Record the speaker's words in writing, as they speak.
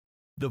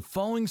The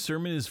following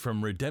sermon is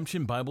from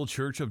Redemption Bible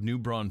Church of New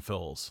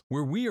Braunfels,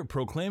 where we are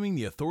proclaiming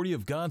the authority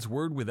of God's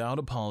Word without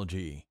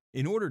apology,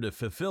 in order to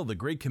fulfill the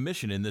Great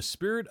Commission in the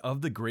spirit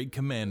of the Great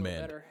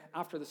Commandment. Better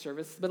after the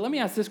service, but let me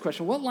ask this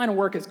question. What line of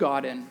work is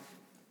God in?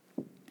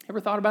 Ever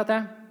thought about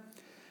that?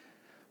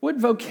 What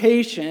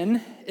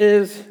vocation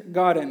is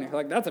God in? You're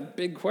like, that's a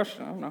big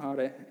question. I don't know how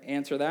to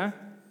answer that.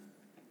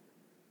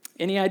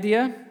 Any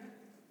idea?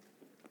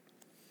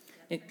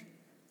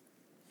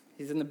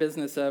 He's in the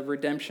business of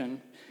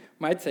redemption.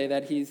 Might say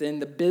that he's in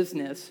the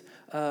business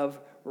of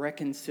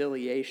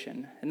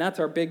reconciliation. And that's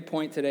our big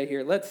point today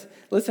here. Let's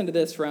listen to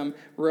this from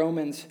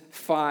Romans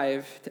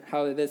 5,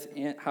 how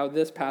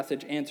this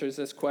passage answers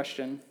this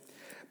question.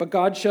 But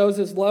God shows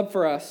his love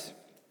for us,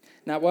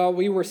 that while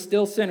we were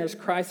still sinners,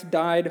 Christ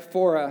died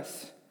for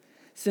us.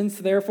 Since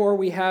therefore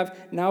we have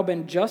now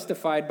been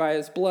justified by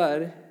his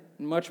blood,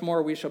 much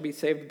more we shall be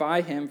saved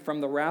by him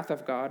from the wrath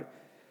of God.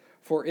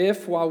 For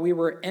if, while we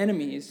were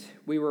enemies,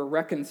 we were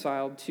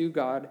reconciled to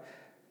God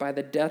by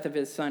the death of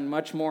his Son,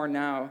 much more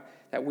now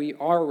that we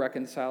are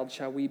reconciled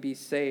shall we be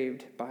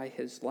saved by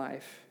his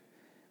life.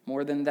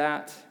 More than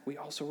that, we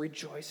also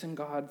rejoice in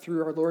God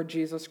through our Lord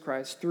Jesus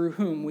Christ, through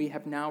whom we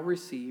have now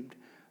received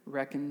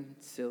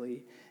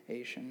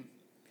reconciliation.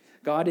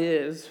 God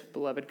is,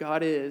 beloved,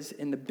 God is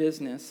in the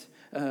business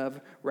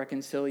of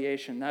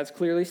reconciliation. That's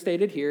clearly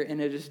stated here,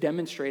 and it is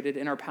demonstrated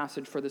in our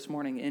passage for this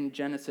morning in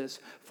Genesis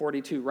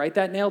 42. Write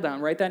that down.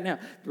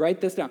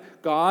 Write this down.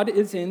 God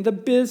is in the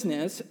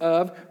business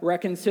of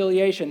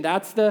reconciliation.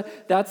 That's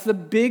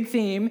the big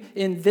theme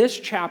in this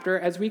chapter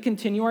as we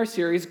continue our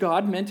series,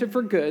 God Meant It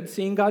for Good,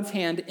 seeing God's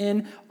hand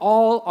in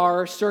all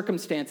our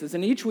circumstances.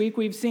 And each week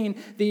we've seen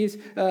these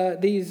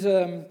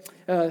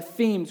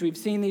themes. We've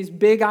seen these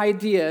big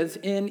ideas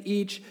in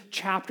each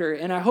chapter.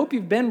 And I hope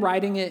you've been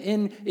writing it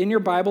in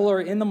your Bible or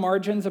in the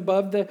margins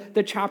above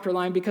the chapter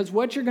line, because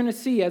what you're going to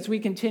see as we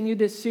continue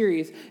this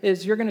series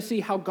is you're going to see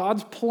how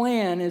God's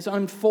plan is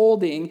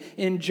unfolding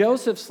in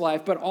Joseph's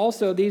life, but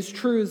also these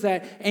truths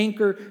that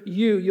anchor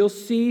you. You'll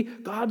see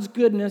God's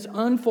goodness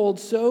unfold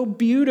so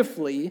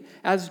beautifully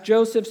as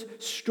Joseph's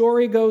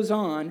story goes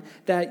on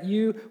that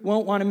you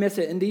won't want to miss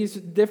it. And these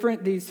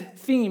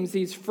themes,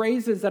 these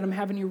phrases that I'm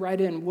having you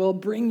write in will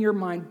bring your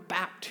mind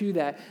back to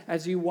that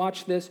as you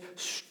watch this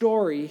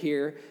story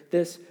here,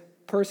 this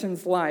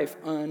person's life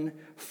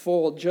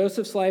unfold.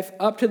 Joseph's life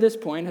up to this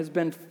point has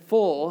been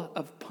full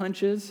of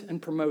punches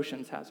and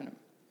promotions, hasn't it?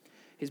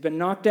 He's been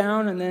knocked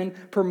down and then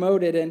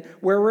promoted. And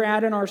where we're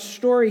at in our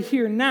story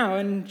here now,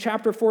 in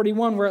chapter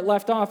 41, where it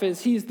left off,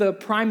 is he's the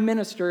prime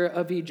minister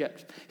of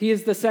Egypt. He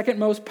is the second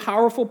most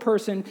powerful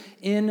person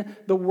in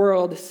the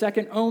world,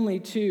 second only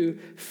to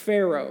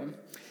Pharaoh.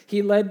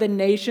 He led the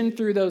nation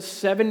through those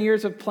 7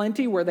 years of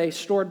plenty where they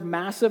stored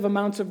massive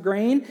amounts of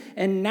grain,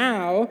 and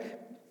now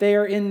they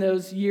are in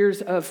those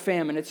years of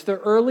famine. It's the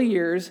early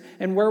years,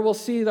 and where we'll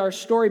see our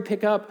story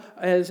pick up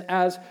as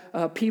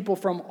people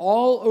from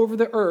all over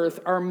the earth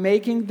are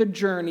making the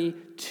journey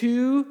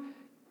to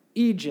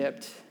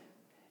Egypt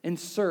in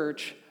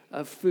search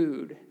of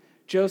food.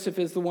 Joseph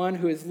is the one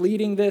who is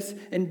leading this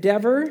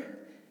endeavor.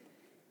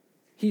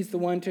 He's the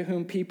one to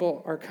whom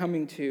people are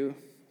coming to.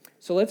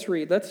 So let's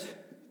read. Let's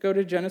go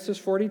to Genesis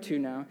 42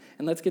 now,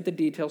 and let's get the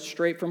details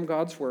straight from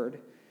God's word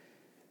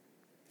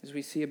as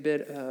we see a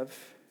bit of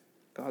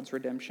God's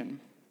redemption.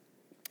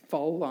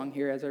 Follow along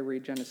here as I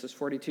read Genesis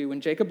 42.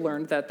 When Jacob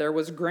learned that there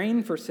was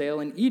grain for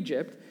sale in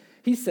Egypt,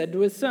 he said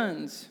to his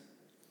sons,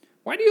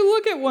 "Why do you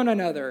look at one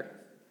another?"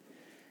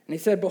 And he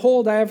said,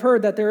 "Behold, I have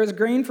heard that there is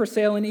grain for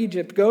sale in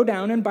Egypt. Go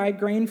down and buy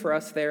grain for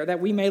us there,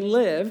 that we may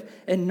live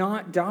and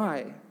not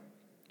die."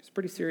 It's a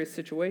pretty serious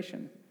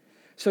situation.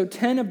 So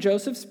 10 of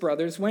Joseph's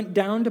brothers went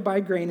down to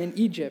buy grain in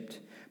Egypt.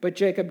 But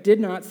Jacob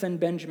did not send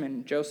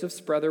Benjamin,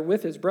 Joseph's brother,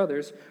 with his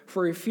brothers,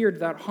 for he feared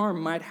that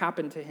harm might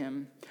happen to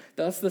him.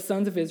 Thus the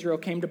sons of Israel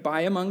came to buy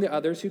among the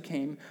others who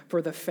came,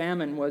 for the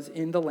famine was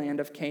in the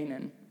land of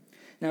Canaan.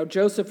 Now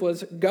Joseph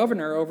was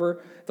governor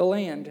over the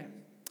land.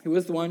 He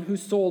was the one who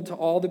sold to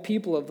all the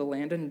people of the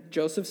land, and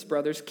Joseph's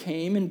brothers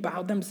came and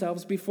bowed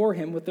themselves before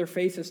him with their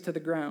faces to the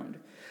ground.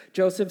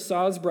 Joseph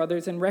saw his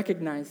brothers and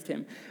recognized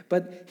him,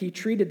 but he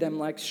treated them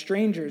like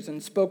strangers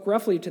and spoke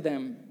roughly to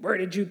them. "Where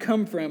did you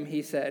come from?"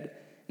 he said.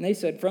 And they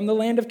said, "From the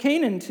land of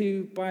Canaan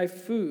to buy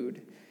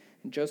food."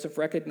 And Joseph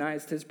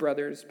recognized his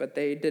brothers, but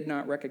they did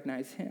not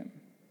recognize him.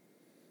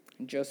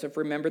 And Joseph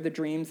remembered the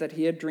dreams that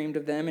he had dreamed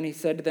of them, and he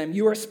said to them,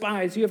 "You are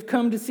spies. You have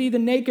come to see the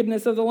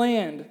nakedness of the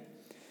land."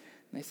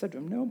 And they said to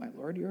him, "No, my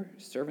lord, your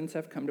servants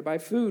have come to buy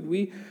food.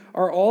 We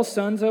are all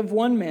sons of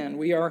one man.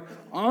 We are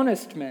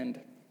honest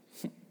men.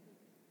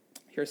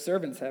 Your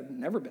servants have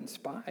never been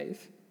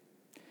spies."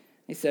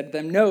 He said to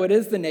them, "No, it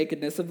is the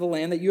nakedness of the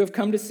land that you have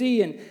come to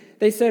see." And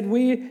they said,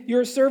 "We,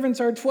 your servants,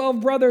 are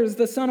 12 brothers,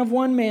 the son of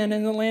one man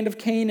in the land of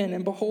Canaan.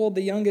 And behold,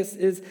 the youngest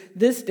is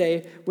this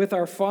day with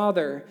our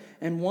father,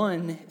 and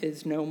one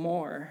is no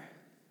more."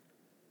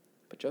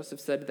 But Joseph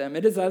said to them,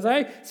 "It is as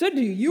I said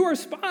to you, you are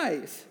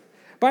spies.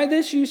 By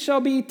this you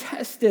shall be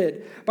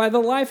tested. By the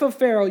life of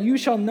Pharaoh, you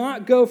shall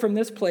not go from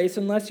this place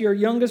unless your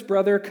youngest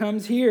brother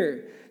comes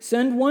here.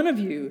 Send one of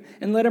you,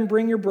 and let him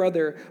bring your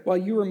brother while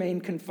you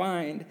remain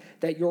confined,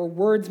 that your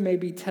words may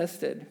be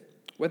tested,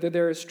 whether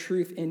there is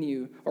truth in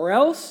you. Or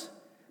else,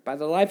 by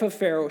the life of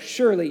Pharaoh,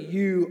 surely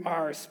you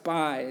are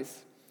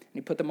spies. And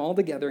he put them all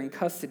together in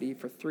custody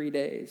for 3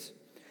 days.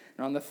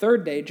 And on the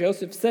third day,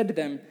 Joseph said to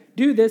them,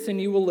 do this and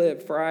you will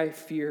live, for I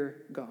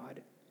fear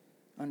God.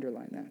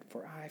 Underline that,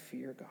 for I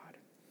fear God.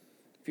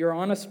 If you're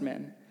honest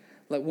men,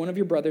 let one of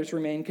your brothers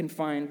remain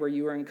confined where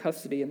you are in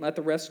custody, and let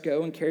the rest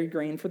go and carry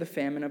grain for the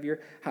famine of your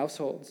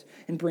households.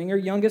 And bring your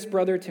youngest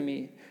brother to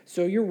me,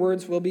 so your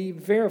words will be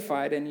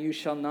verified, and you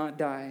shall not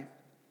die.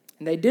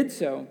 And they did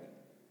so.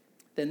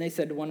 Then they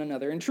said to one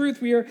another, in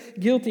truth, we are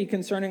guilty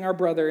concerning our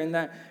brother, in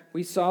that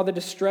we saw the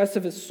distress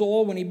of his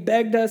soul when he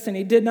begged us, and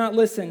he did not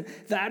listen.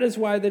 That is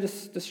why the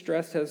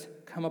distress has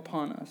come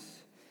upon us.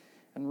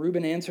 And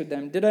Reuben answered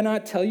them, did I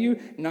not tell you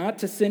not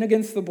to sin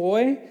against the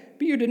boy?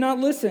 But you did not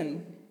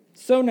listen.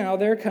 So now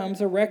there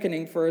comes a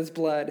reckoning for his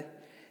blood.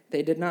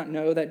 They did not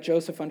know that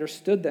Joseph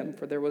understood them,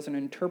 for there was an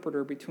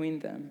interpreter between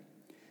them.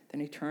 Then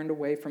he turned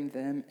away from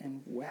them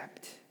and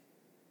wept.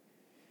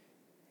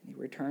 And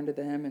he returned to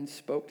them and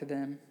spoke to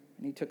them.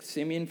 And he took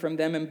Simeon from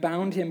them and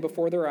bound him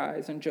before their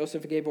eyes. And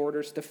Joseph gave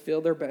orders to fill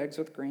their bags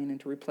with grain and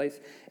to replace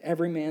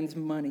every man's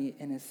money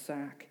in his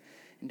sack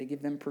and to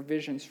give them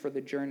provisions for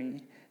the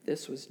journey.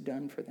 This was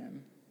done for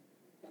them.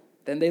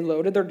 Then they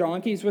loaded their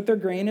donkeys with their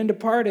grain and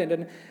departed.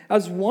 And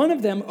as one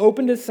of them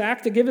opened his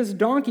sack to give his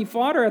donkey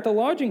fodder at the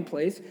lodging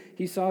place,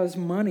 he saw his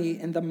money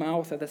in the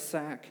mouth of the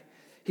sack.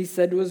 He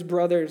said to his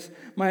brothers,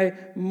 my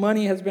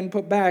money has been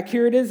put back.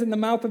 Here it is in the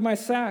mouth of my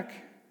sack.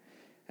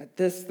 At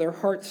this, their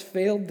hearts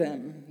failed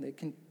them. They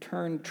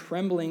turned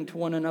trembling to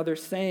one another,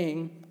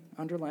 saying,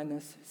 underline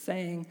this,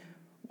 saying,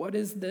 what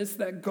is this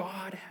that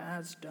God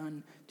has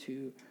done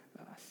to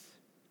us?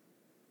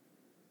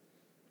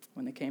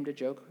 When they came to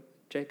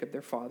Jacob,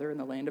 their father, in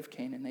the land of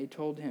Canaan, they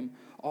told him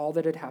all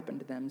that had happened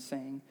to them,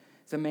 saying,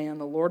 the man,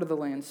 the Lord of the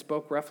land,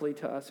 spoke roughly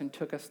to us and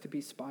took us to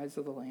be spies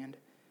of the land.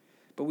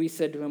 But we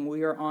said to him,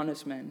 we are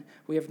honest men.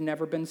 We have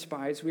never been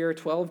spies. We are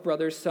 12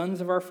 brothers,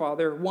 sons of our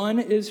father. One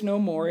is no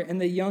more,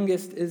 and the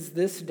youngest is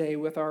this day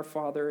with our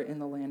father in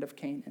the land of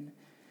Canaan.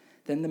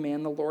 Then the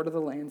man, the Lord of the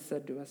land,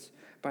 said to us,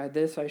 by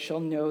this I shall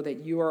know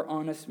that you are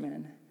honest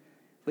men.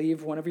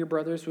 Leave one of your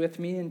brothers with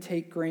me and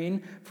take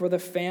grain for the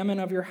famine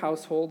of your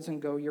households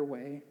and go your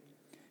way.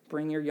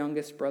 Bring your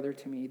youngest brother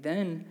to me.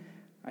 Then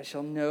I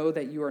shall know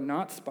that you are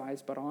not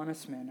spies, but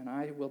honest men, and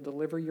I will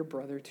deliver your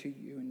brother to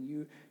you, and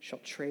you shall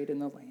trade in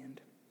the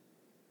land.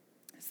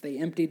 As they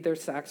emptied their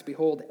sacks,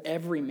 behold,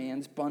 every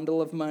man's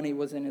bundle of money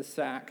was in his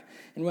sack.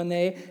 And when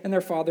they and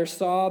their father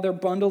saw their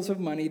bundles of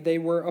money, they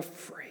were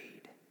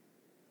afraid.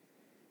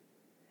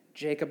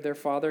 Jacob, their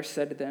father,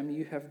 said to them,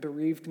 you have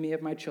bereaved me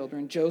of my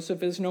children.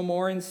 Joseph is no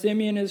more, and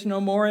Simeon is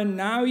no more, and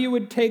now you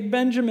would take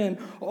Benjamin.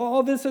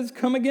 All this has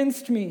come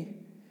against me.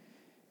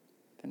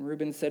 Then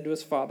Reuben said to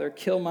his father,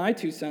 kill my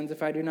 2 sons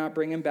if I do not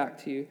bring him back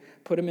to you.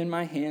 Put him in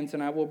my hands,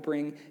 and I will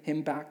bring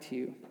him back to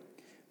you.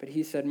 But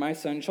he said, my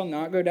son shall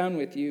not go down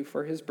with you,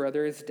 for his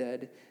brother is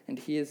dead, and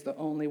he is the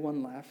only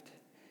one left.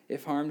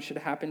 If harm should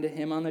happen to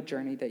him on the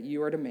journey that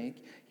you are to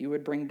make, you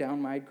would bring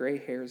down my gray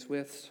hairs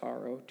with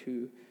sorrow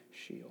to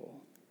Sheol.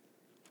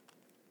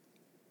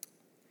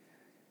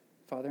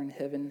 Father in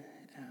heaven,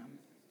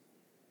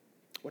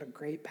 what a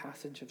great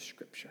passage of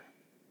Scripture.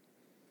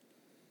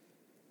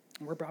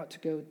 We're about to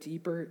go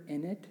deeper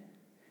in it.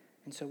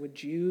 And so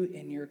would you,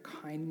 in your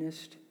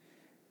kindness,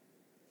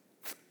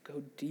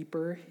 go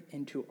deeper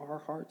into our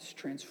hearts,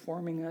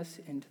 transforming us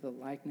into the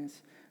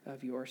likeness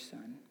of your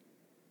Son.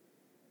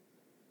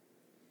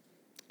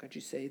 God, you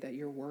say that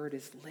your word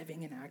is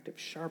living and active,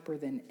 sharper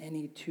than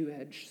any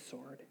two-edged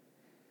sword.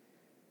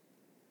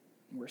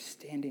 And we're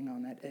standing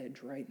on that edge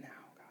right now,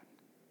 God.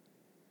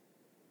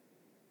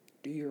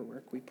 Do your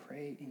work, we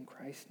pray in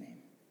Christ's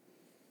name.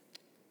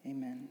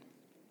 Amen.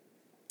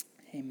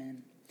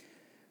 Amen.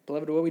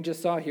 Beloved, what we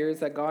just saw here is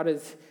that God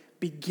is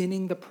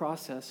beginning the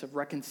process of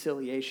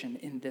reconciliation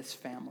in this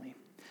family.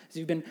 As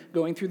you've been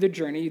going through the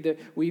journey,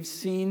 we've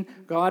seen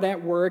God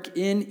at work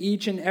in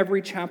each and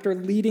every chapter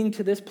leading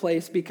to this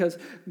place because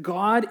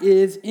God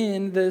is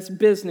in this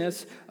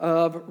business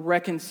of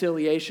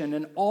reconciliation.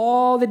 And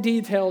all the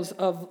details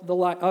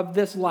of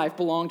this life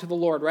belong to the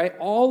Lord, right?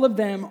 All of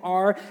them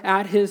are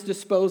at his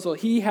disposal.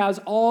 He has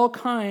all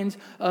kinds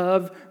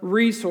of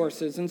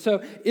resources. And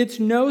so it's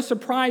no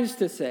surprise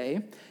to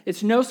say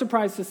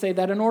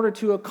that in order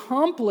to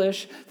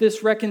accomplish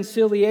this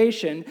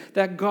reconciliation,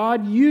 that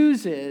God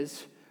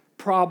uses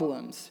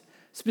problems,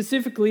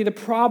 specifically the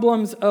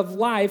problems of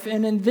life.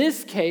 And in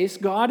this case,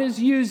 God is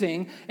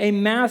using a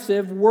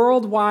massive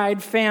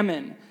worldwide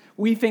famine.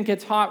 We think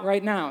it's hot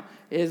right now.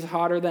 It is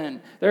hotter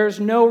then.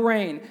 There's no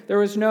rain. There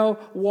was no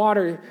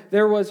water.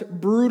 There was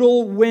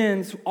brutal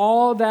winds.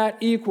 All that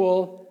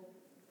equal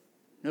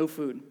no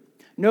food.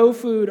 No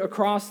food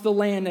across the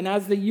land. And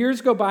as the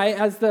years go by,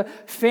 as the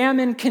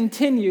famine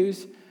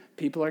continues,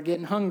 people are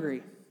getting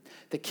hungry.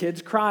 The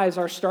kids' cries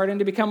are starting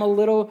to become a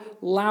little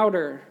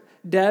louder.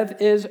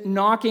 Death is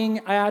knocking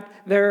at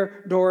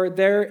their door.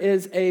 There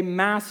is a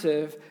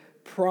massive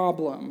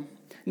problem.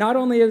 Not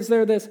only is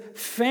there this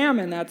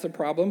famine that's a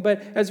problem,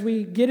 but as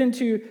we get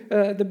into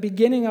the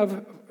beginning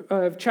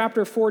of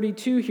chapter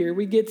 42 here,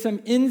 we get some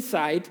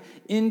insight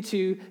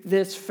into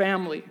this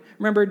family.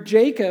 Remember,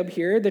 Jacob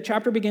here, the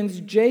chapter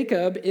begins,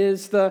 Jacob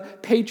is the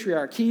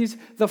patriarch. He's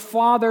the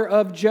father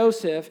of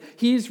Joseph.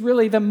 He's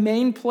really the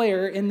main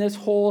player in this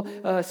whole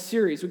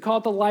series. We call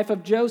it the life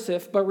of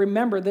Joseph, but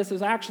remember, this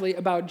is actually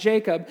about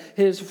Jacob,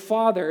 his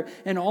father,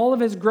 and all of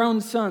his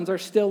grown sons are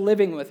still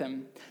living with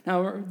him.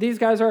 Now, these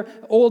guys are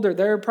older.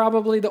 They're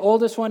probably the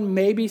oldest one,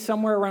 maybe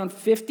somewhere around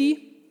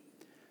 50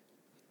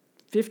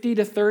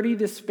 to 30,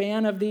 the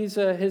span of these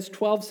his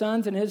 12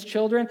 sons and his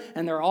children,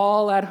 and they're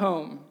all at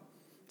home.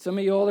 Some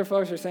of you older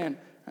folks are saying,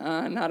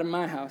 not in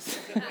my house.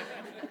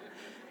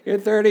 You're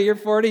 30, you're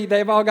 40,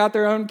 they've all got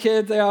their own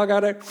kids, they're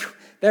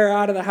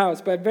out of the house.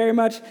 But very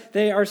much,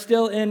 they are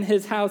still in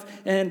his house.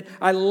 And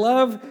I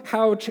love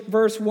how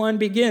verse 1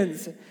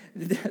 begins.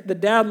 The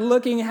dad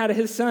looking at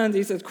his sons,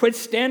 he says, quit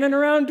standing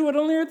around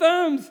twiddling your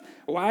thumbs.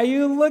 Why are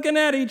you looking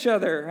at each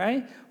other,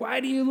 right? Why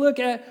do you look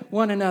at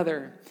one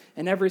another?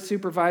 And every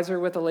supervisor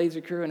with a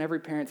laser crew and every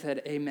parent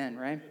said, amen,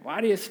 right?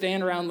 Why do you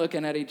stand around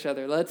looking at each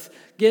other? Let's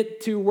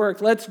get to work.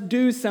 Let's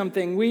do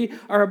something. We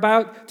are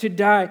about to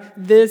die.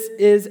 This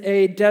is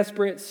a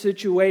desperate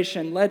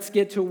situation. Let's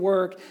get to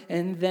work.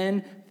 And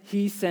then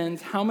he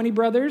sends how many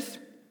brothers?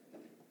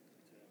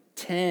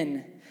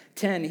 10.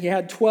 He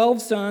had 12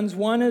 sons.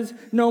 One is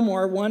no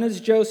more. One is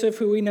Joseph,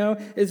 who we know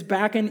is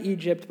back in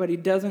Egypt, but he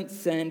doesn't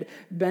send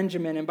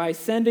Benjamin. And by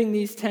sending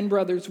these 10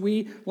 brothers,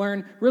 we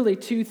learn really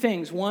two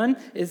things. One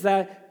is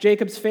that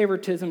Jacob's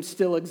favoritism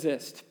still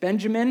exists.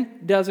 Benjamin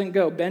doesn't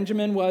go.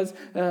 Benjamin was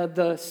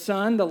the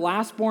son, the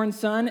last-born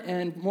son,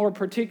 and more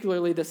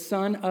particularly the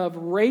son of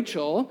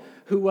Rachel,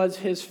 who was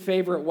his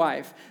favorite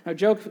wife. Now,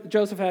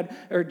 Jacob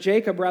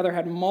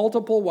had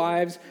multiple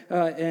wives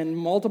and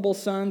multiple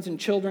sons and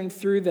children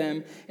through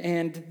them,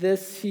 and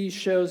he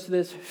shows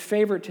this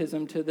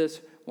favoritism to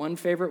this one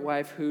favorite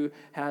wife who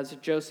has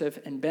Joseph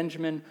and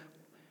Benjamin,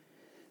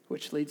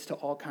 which leads to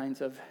all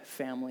kinds of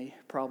family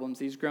problems.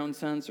 These grown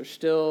sons are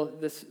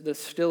this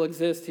still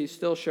exists. He's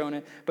still shown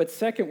it. But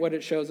second, what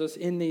it shows us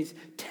in these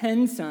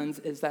 10 sons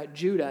is that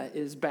Judah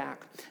is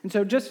back. And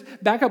so just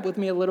back up with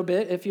me a little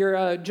bit. If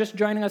you're just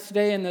joining us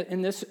today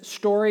in this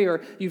story,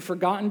 or you've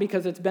forgotten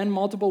because it's been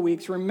multiple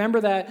weeks, remember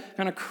that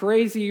kind of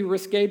crazy,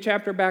 risque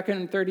chapter back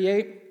in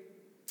 38?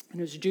 And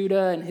it was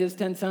Judah and his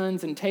 10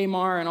 sons and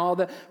Tamar and all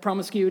the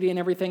promiscuity and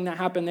everything that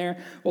happened there.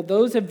 Well,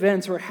 those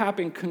events were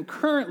happening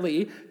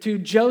concurrently to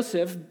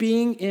Joseph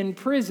being in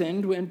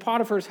prison in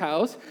Potiphar's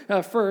house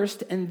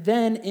first and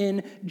then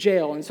in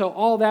jail. And so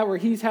all that where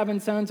he's having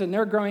sons and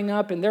they're growing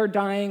up and they're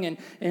dying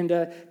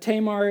and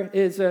Tamar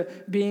is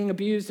being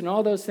abused and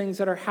all those things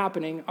that are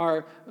happening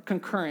are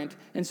concurrent.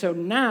 And so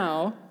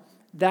now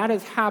that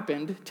has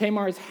happened.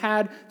 Tamar has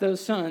had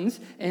those sons,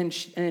 and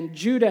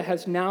Judah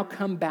has now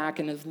come back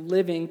and is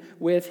living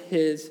with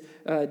his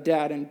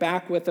dad and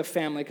back with the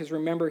family, because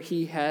remember,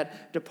 he had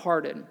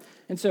departed.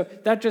 And so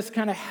that just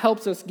kind of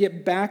helps us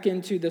get back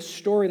into the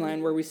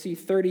storyline where we see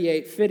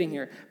 38 fitting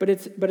here. But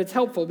it's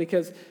helpful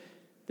because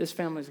this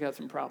family's got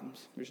some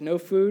problems. There's no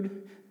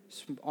food,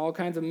 all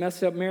kinds of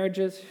messed up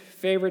marriages,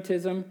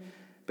 favoritism.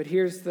 But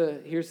here's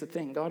the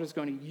thing. God is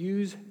going to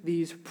use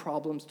these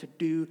problems to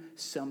do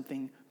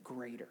something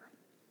greater.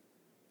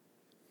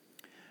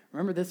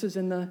 Remember, this is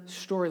in the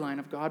storyline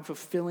of God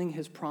fulfilling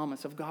his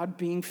promise, of God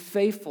being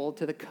faithful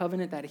to the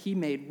covenant that he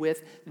made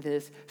with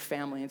this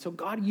family. And so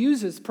God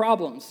uses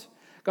problems.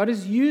 God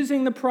is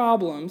using the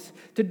problems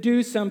to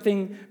do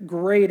something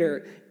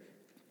greater.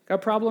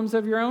 Got problems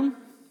of your own?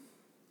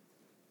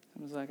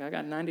 I was like, I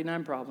got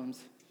 99 problems.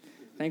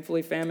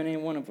 Thankfully, famine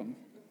ain't one of them.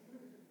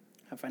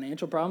 Have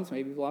financial problems?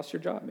 Maybe you've lost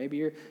your job. Maybe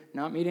you're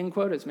not meeting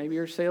quotas. Maybe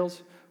your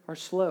sales are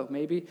slow.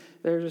 Maybe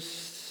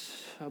there's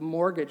a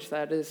mortgage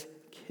that is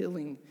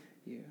killing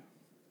you.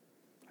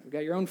 You've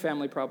got your own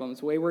family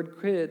problems,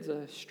 wayward kids,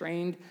 a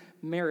strained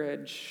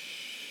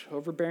marriage,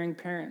 overbearing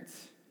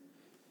parents.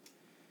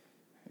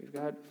 You've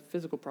got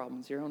physical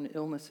problems, your own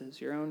illnesses,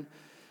 your own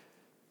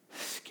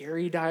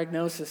scary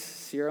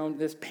diagnosis, your own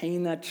this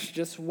pain that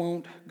just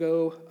won't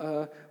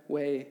go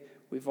away.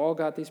 We've all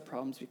got these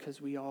problems because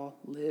we all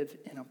live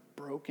in a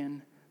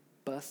broken,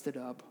 busted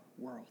up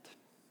world.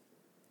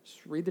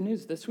 Just read the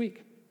news this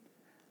week.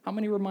 How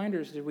many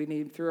reminders do we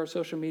need through our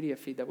social media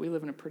feed that we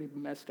live in a pretty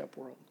messed up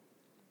world?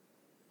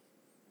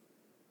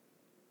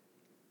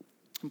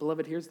 And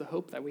beloved, here's the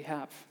hope that we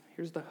have.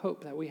 Here's the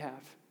hope that we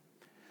have.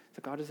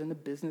 That God is in the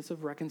business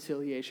of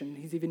reconciliation.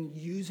 He's even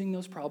using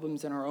those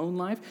problems in our own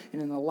life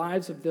and in the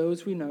lives of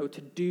those we know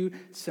to do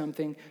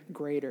something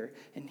greater.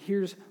 And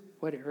here's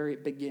where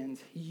it begins.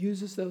 He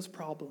uses those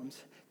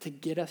problems to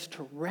get us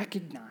to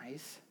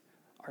recognize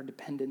our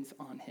dependence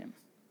on him.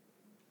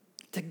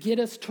 to get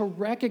us to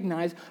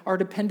recognize our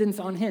dependence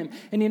on him.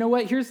 And you know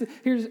what? Here's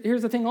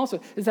the thing also,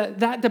 is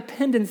that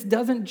dependence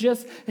doesn't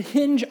just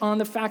hinge on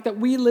the fact that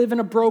we live in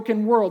a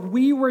broken world.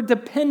 We were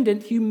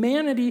dependent.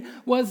 Humanity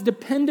was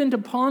dependent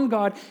upon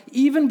God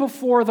even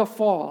before the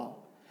fall.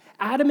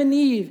 Adam and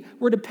Eve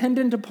were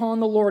dependent upon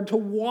the Lord to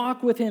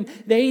walk with him.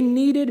 They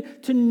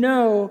needed to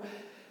know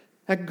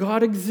that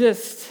God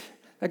exists,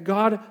 that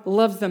God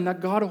loves them, that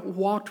God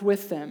walked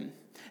with them.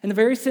 And the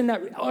very sin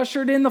that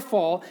ushered in the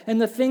fall and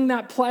the thing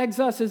that plagues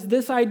us is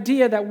this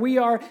idea that we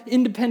are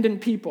independent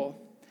people,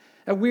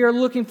 that we are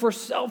looking for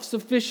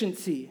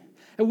self-sufficiency,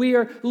 that we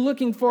are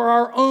looking for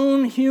our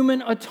own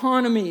human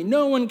autonomy.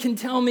 No one can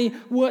tell me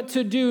what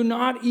to do,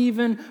 not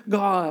even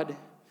God.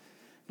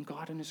 And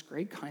God, in his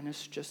great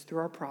kindness, just through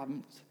our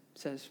problems,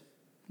 says,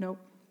 nope.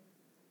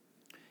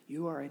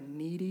 You are a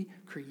needy,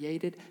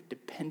 created,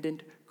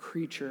 dependent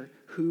creature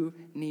who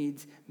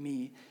needs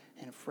me.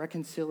 And if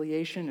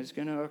reconciliation is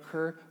going to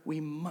occur, we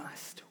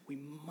must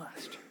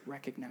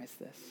recognize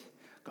this.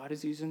 God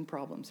is using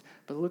problems.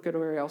 But look at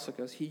where he also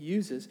goes. He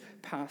uses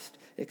past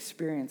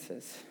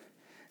experiences.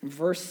 In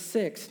verse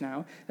 6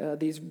 now,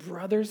 these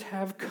brothers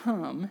have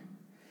come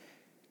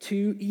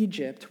to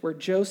Egypt where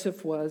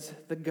Joseph was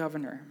the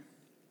governor.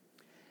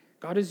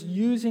 God is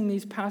using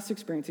these past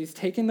experiences. He's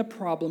taking the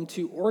problem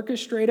to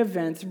orchestrate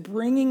events,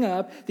 bringing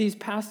up these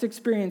past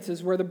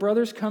experiences where the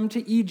brothers come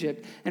to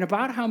Egypt. And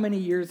about how many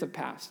years have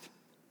passed?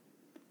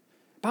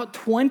 About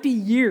 20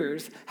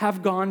 years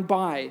have gone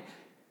by.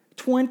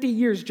 20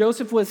 years.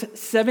 Joseph was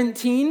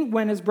 17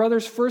 when his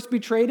brothers first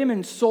betrayed him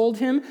and sold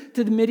him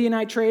to the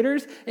Midianite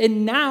traders.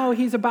 And now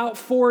he's about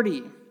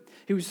 40.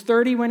 He was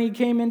 30 when he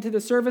came into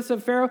the service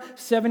of Pharaoh.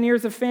 7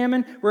 years of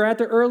famine. We're at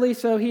the early,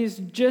 so he's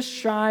just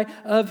shy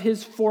of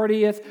his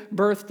 40th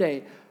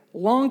birthday.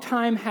 Long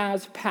time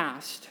has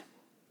passed.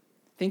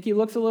 Think he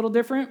looks a little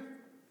different?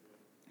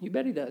 You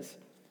bet he does.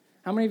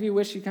 How many of you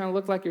wish you kind of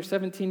looked like your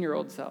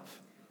 17-year-old self?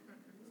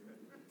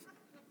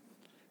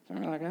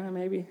 Some are like,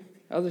 maybe.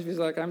 Others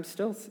are like, I'm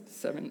still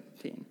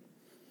 17.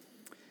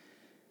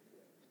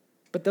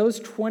 But those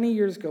 20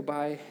 years go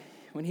by.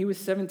 When he was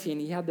 17,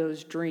 he had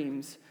those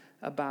dreams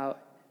about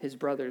his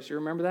brothers. You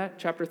remember that?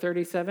 Chapter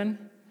 37?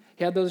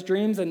 He had those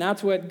dreams, and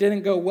that's what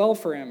didn't go well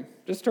for him.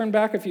 Just turn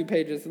back a few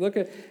pages. Look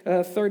at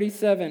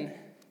 37,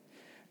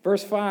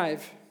 verse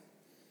 5.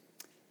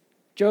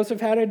 Joseph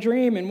had a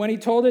dream, and when he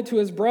told it to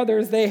his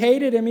brothers, they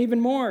hated him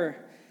even more.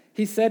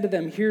 He said to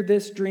them, hear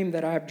this dream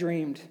that I have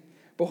dreamed.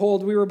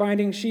 Behold, we were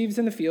binding sheaves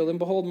in the field, and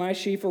behold, my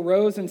sheaf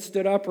arose and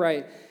stood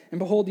upright. And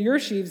behold, your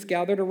sheaves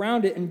gathered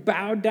around it and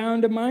bowed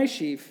down to my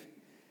sheaf.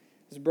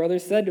 His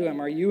brothers said to him,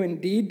 are you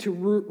indeed to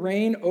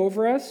reign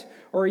over us,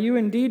 or are you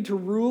indeed to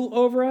rule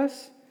over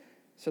us?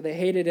 So they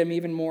hated him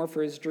even more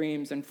for his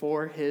dreams and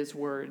for his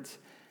words.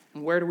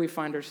 And where do we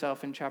find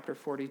ourselves in chapter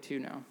 42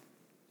 now?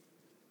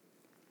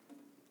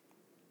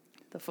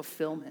 The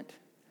fulfillment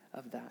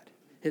of that.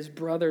 His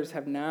brothers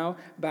have now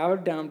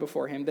bowed down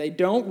before him. They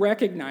don't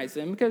recognize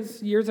him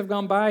because years have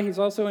gone by. He's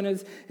also in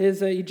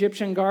his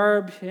Egyptian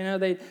garb.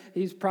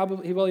 He's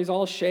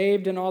all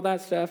shaved and all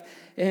that stuff.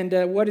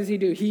 And what does he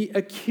do? He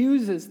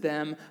accuses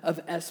them of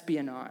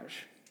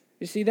espionage.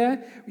 You see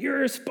that?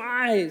 You're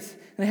spies.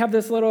 And they have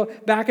this little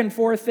back and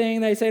forth thing.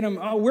 They say to him,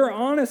 oh, we're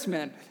honest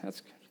men.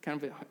 That's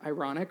kind of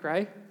ironic,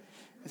 right?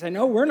 They say,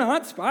 no, we're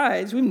not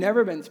spies. We've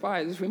never been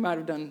spies. We might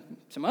have done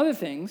some other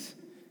things.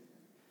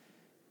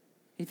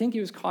 You think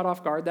he was caught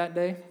off guard that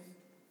day?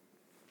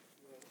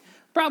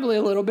 Probably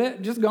a little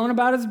bit. Just going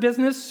about his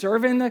business,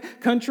 serving the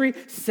country,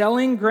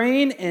 selling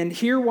grain, and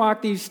here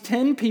walk these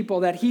 10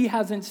 people that he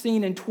hasn't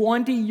seen in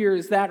 20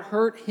 years that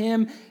hurt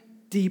him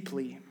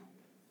deeply.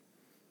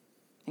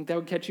 Think that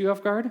would catch you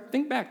off guard?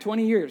 Think back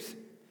 20 years.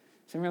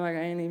 Some are like,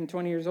 I ain't even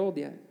 20 years old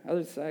yet.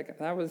 Others like,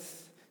 that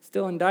was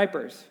still in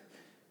diapers.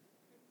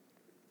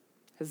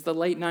 It's the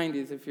late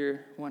 90s, if you're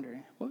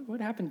wondering.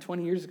 What happened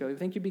 20 years ago? You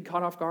think you'd be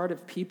caught off guard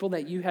if people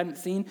that you hadn't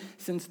seen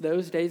since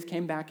those days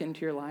came back into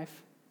your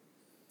life?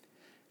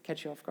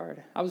 Catch you off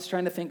guard. I was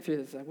trying to think through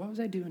this. Like, what was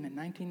I doing in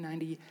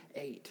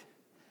 1998?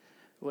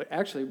 Well,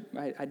 actually,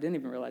 I didn't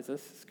even realize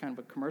this. It's kind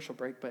of a commercial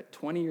break, but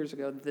 20 years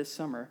ago this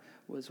summer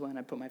was when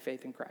I put my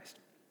faith in Christ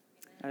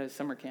at a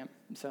summer camp.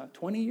 So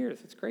 20 years.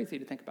 It's crazy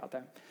to think about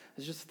that. I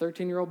was just a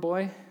 13-year-old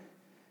boy.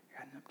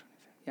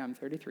 Yeah, I'm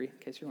 33, in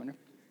case you're wondering.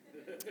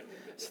 I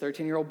was a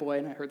 13-year-old boy,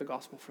 and I heard the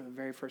gospel for the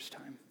very first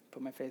time.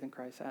 Put my faith in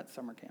Christ at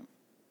summer camp.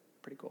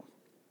 Pretty cool.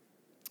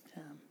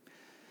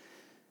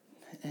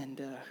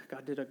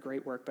 God did a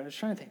great work. But I was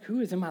trying to think, who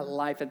was in my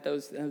life in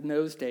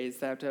those days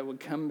that would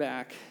come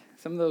back?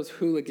 Some of those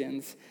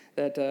hooligans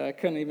that I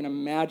couldn't even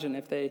imagine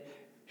if they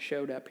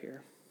showed up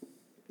here.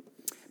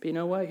 But you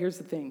know what? Here's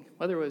the thing.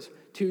 Whether it was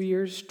 2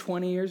 years,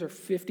 20 years, or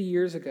 50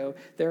 years ago,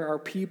 there are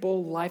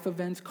people, life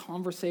events,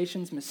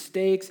 conversations,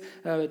 mistakes,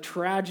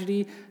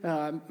 tragedy,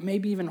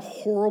 maybe even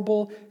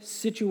horrible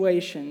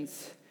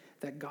situations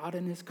that God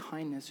in his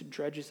kindness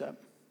dredges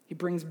up. He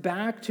brings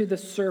back to the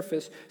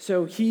surface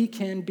so he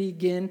can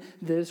begin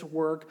this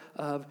work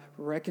of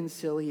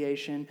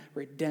reconciliation,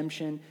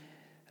 redemption,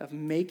 of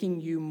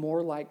making you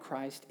more like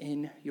Christ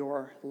in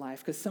your life.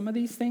 Because some of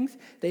these things,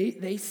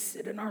 they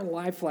sit in our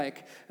life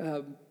like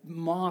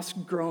moss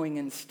growing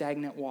in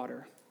stagnant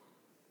water.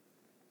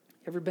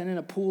 Ever been in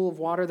a pool of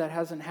water that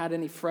hasn't had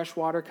any fresh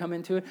water come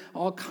into it?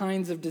 All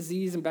kinds of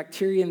disease and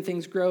bacteria and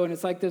things grow, and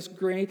it's like this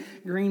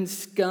green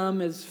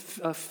scum is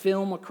a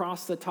film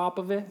across the top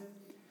of it.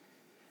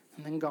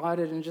 And then God,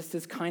 in just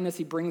his kindness,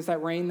 he brings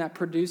that rain that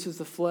produces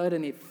the flood,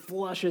 and he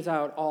flushes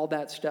out all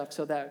that stuff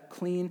so that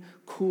clean,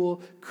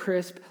 cool,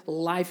 crisp,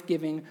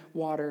 life-giving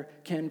water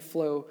can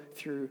flow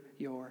through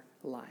your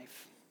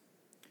life.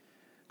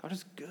 God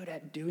is good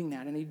at doing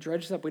that, and he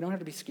dredges up. We don't have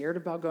to be scared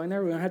about going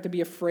there. We don't have to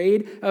be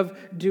afraid of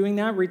doing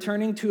that.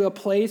 Returning to a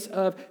place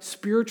of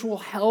spiritual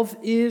health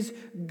is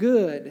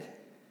good,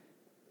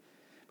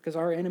 because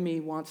our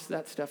enemy wants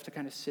that stuff to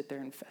kind of sit there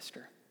and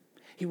fester.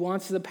 He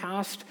wants the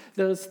past,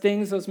 those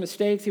things, those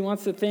mistakes. He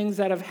wants the things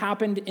that have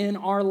happened in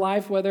our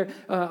life, whether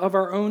of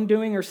our own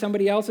doing or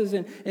somebody else's.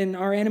 And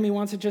our enemy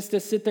wants it just to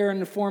sit there in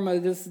the form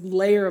of this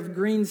layer of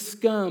green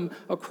scum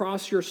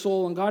across your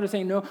soul. And God is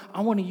saying, no,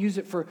 I want to use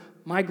it for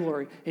my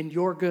glory and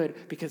your good.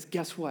 Because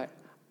guess what?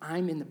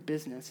 I'm in the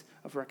business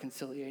of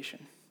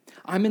reconciliation.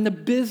 I'm in the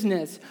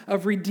business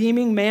of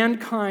redeeming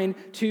mankind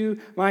to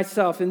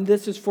myself, and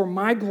this is for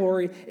my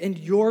glory and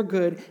your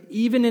good,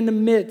 even in the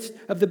midst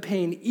of the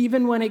pain,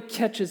 even when it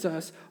catches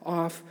us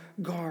off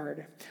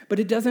guard. But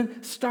it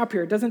doesn't stop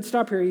here. It doesn't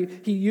stop here.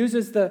 He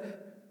uses the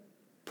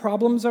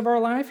problems of our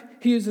life.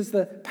 He uses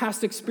the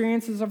past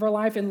experiences of our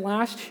life, and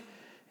last,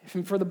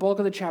 and for the bulk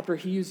of the chapter,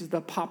 he uses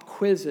the pop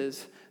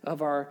quizzes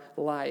of our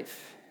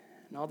life.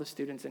 And all the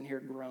students in here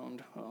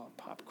groaned, oh,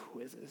 pop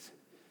quizzes,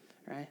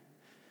 right?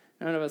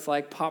 None of us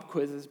like pop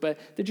quizzes, but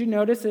did you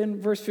notice in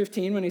verse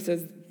 15 when he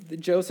says that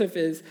Joseph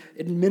is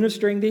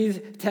administering these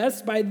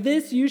tests? By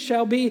this you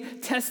shall be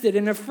tested.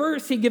 And at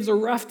first he gives a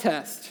rough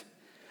test.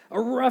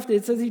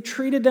 It says he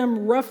treated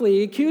them roughly.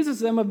 He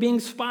accuses them of being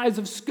spies,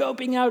 of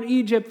scoping out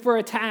Egypt for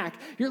attack.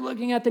 You're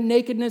looking at the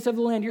nakedness of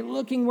the land. You're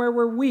looking where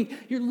we're weak.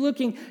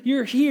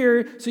 You're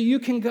here so you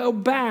can go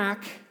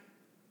back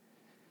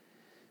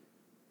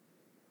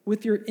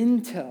with your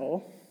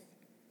intel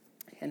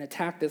and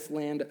attack this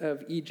land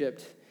of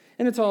Egypt.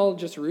 And it's all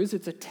just ruse.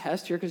 It's a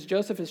test here because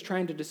Joseph is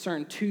trying to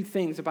discern two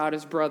things about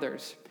his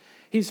brothers.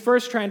 He's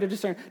first trying to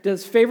discern,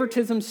 does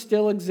favoritism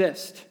still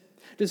exist?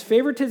 Does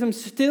favoritism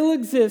still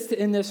exist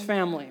in this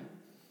family?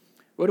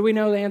 What do we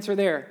know the answer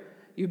there?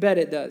 You bet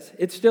it does.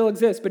 It still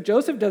exists. But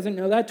Joseph doesn't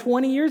know that.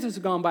 20 years has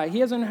gone by.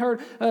 He hasn't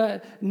heard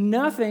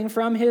nothing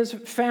from his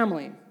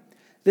family.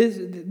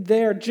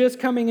 They're just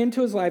coming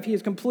into his life. He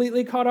is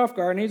completely caught off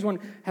guard, and he's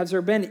wondering, has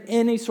there been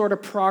any sort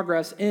of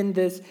progress in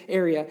this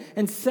area?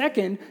 And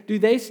second, do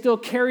they still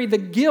carry the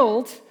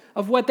guilt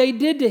of what they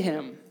did to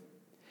him?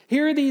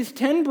 Here are these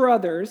 10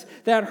 brothers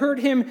that hurt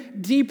him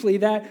deeply,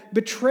 that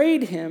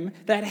betrayed him,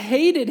 that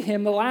hated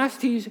him the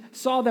last he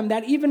saw them,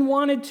 that even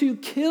wanted to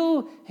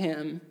kill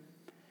him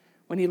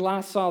when he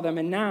last saw them.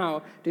 And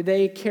now, do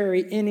they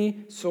carry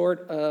any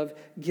sort of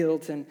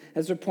guilt? And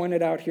as they're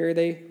pointed out here,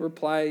 they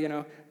reply,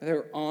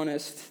 they're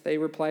honest. They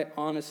reply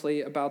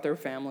honestly about their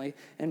family.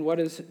 And what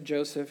does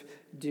Joseph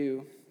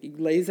do? He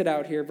lays it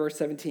out here, verse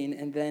 17,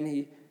 and then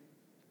he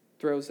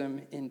throws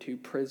them into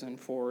prison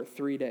for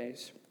 3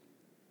 days.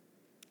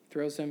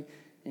 Throws them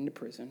into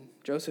prison.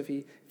 Joseph,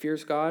 he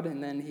fears God,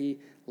 and then he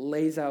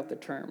lays out the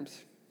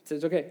terms. He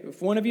says, okay,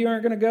 if one of you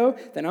aren't going to go,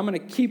 then I'm going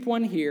to keep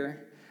one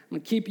here. I'm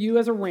going to keep you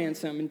as a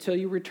ransom until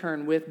you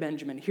return with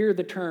Benjamin. Here are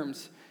the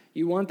terms.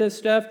 You want this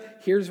stuff?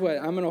 Here's what.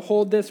 I'm going to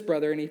hold this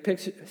brother. And he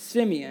picks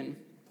Simeon. And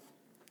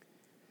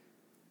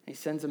he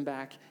sends him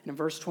back. And in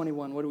verse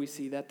 21, what do we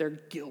see? That their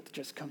guilt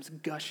just comes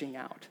gushing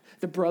out.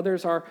 The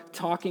brothers are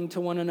talking to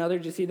one another.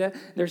 Do you see that?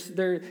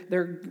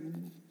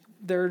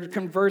 They're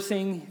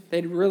conversing.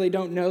 They really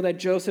don't know that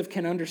Joseph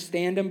can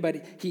understand them,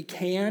 but he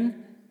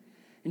can.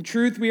 In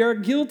truth, we are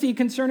guilty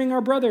concerning our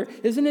brother.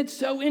 Isn't it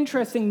so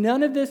interesting?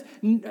 None of this,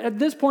 at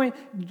this point,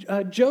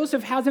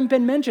 Joseph hasn't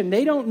been mentioned.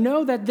 They don't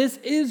know that this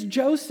is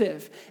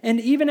Joseph. And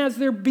even as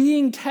they're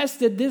being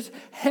tested, this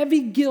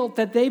heavy guilt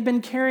that they've been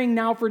carrying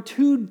now for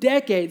 2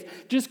 decades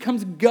just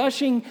comes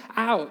gushing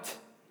out.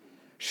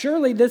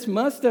 Surely this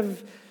must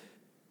have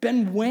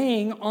been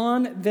weighing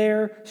on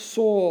their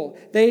soul.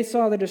 They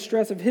saw the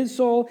distress of his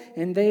soul,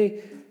 and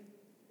they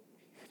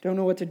don't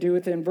know what to do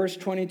with it. In verse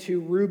 22,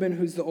 Reuben,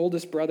 who's the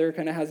oldest brother,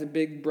 kind of has a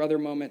big brother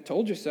moment.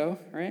 Told you so,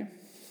 right?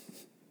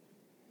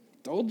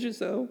 Told you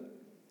so.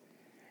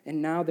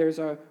 And now there's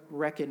a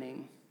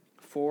reckoning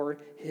for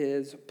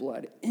his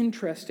blood.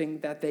 Interesting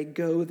that they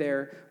go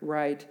there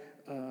right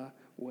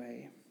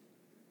away.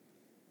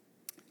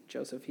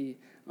 Joseph, he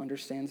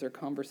understands their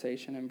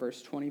conversation in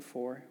verse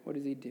 24. What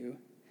does he do?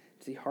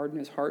 Does he harden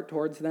his heart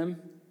towards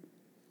them?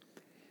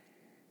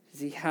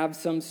 Does he have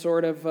some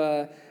sort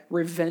of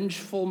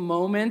revengeful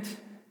moment?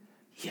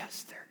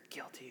 Yes, they're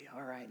guilty.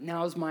 All right,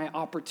 now's my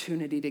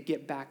opportunity to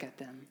get back at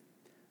them.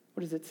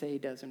 What does it say he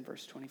does in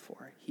verse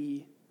 24?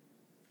 He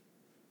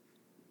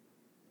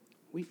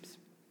weeps.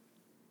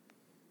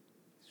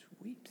 He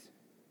weeps.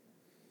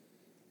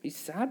 He's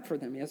sad for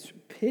them. He has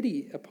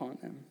pity upon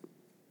them.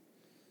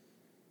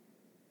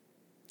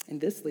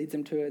 And this leads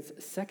him to his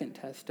second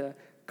test, a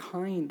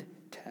kind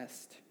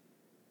test.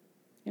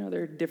 You know,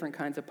 there are different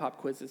kinds of pop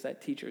quizzes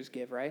that teachers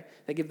give, right?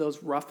 They give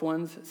those rough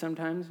ones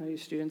sometimes. Maybe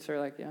students are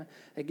like, yeah.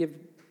 They give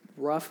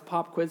rough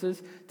pop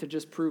quizzes to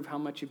just prove how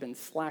much you've been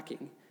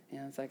slacking. You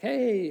know, it's like,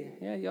 hey,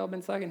 yeah, y'all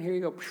been slacking. Here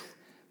you go.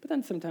 But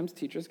then sometimes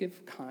teachers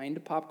give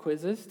kind pop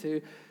quizzes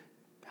to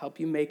help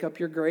you make up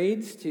your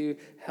grades, to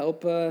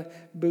help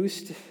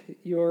boost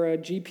your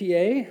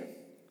GPA.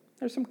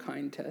 There's some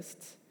kind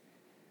tests.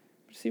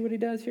 See what he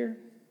does here?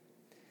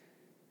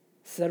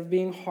 Instead of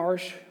being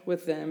harsh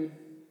with them,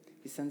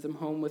 he sends them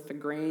home with the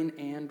grain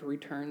and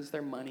returns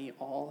their money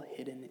all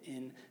hidden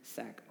in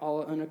sack,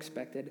 all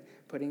unexpected,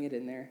 putting it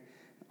in there.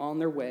 On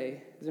their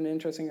way, isn't it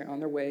interesting? On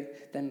their way,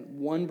 then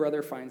one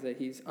brother finds it.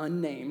 He's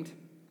unnamed.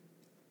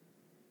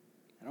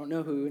 I don't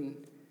know who, and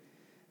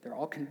they're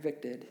all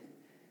convicted.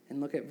 And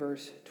look at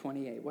verse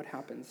 28. What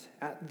happens?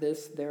 At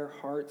this, their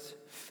hearts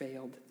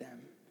failed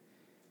them.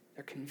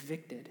 They're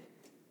convicted.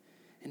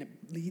 And it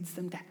leads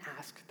them to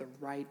ask the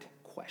right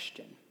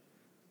question.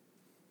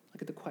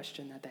 Look at the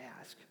question that they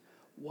ask.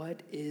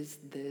 What is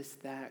this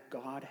that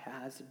God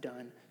has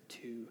done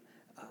to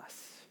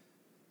us?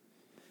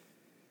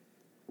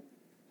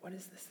 What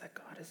is this that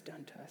God has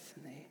done to us?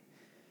 And they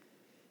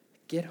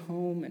get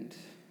home and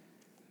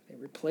they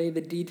replay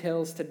the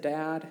details to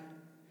Dad.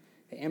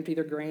 They empty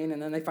their grain,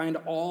 and then they find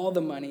all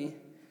the money.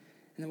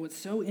 And then what's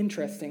so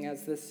interesting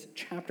as this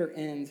chapter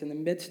ends, in the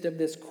midst of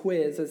this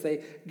quiz, as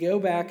they go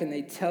back and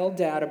they tell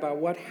Dad about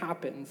what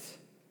happens,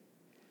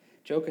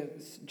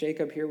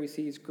 Jacob here we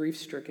see he's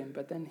grief-stricken,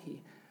 but then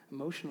he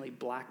emotionally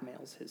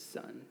blackmails his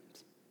son.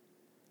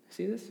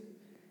 See this?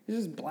 He's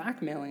just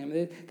blackmailing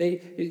him.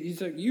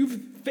 He's like, you've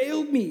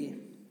failed me.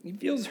 He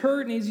feels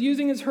hurt, and he's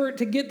using his hurt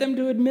to get them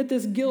to admit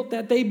this guilt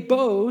that they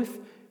both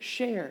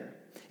share.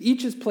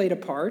 Each has played a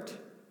part.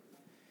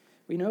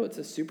 We know it's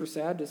a super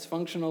sad,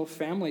 dysfunctional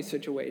family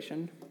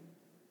situation.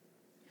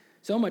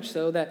 So much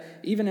so that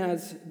even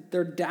as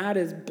their dad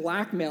is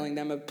blackmailing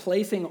them of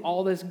placing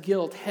all this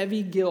guilt,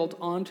 heavy guilt,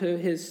 onto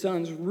his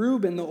sons,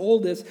 Reuben, the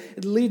oldest,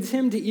 it leads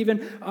him to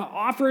even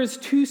offer his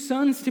two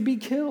sons to be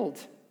killed.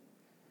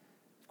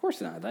 Of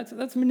course not.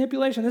 That's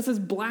manipulation. This is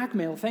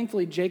blackmail.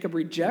 Thankfully, Jacob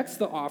rejects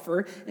the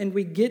offer, and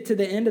we get to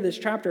the end of this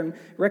chapter, and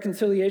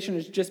reconciliation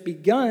has just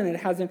begun.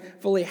 It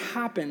hasn't fully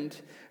happened,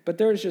 but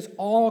there's just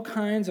all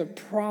kinds of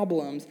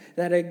problems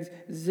that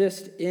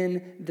exist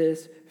in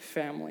this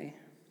family.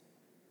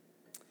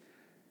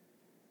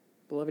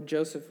 Beloved,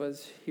 Joseph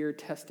was here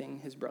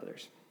testing his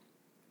brothers.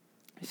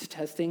 He's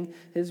testing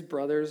his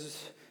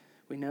brothers.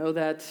 We know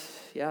that,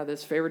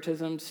 this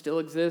favoritism still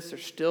exists.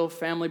 There's still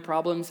family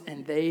problems,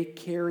 and they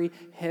carry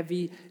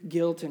heavy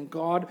guilt, and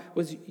God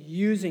was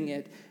using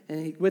it.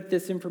 And with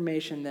this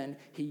information, then,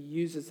 he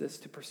uses this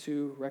to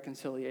pursue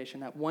reconciliation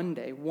that one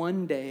day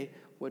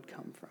would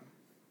come from.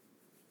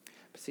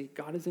 But see,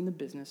 God is in the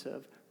business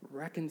of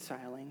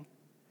reconciling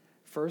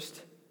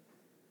first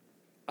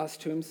us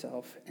to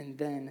himself and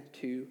then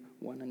to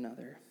one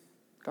another.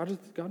 God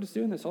is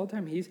doing this all the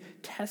time. He's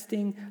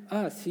testing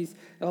us.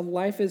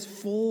 Life is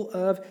full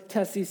of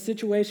tests, these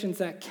situations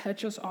that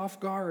catch us off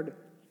guard.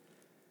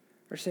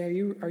 Or say,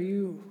 are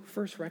you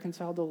first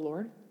reconciled to the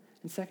Lord?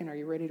 And second, are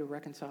you ready to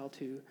reconcile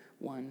to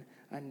one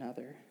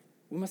another?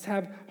 We must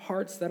have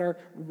hearts that are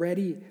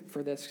ready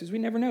for this, because we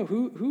never know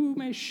who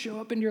may show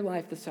up in your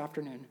life this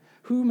afternoon.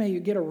 Who may you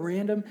get a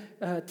random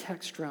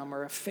text from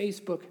or a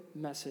Facebook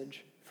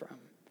message from?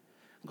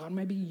 God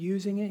may be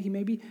using it. He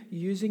may be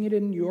using it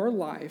in your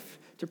life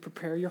to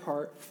prepare your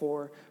heart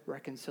for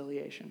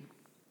reconciliation.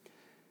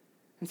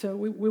 And so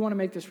we want to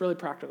make this really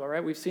practical,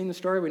 right? We've seen the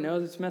story. We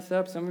know it's messed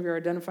up. Some of you are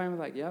identifying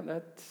with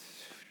that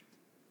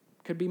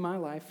could be my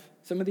life.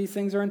 Some of these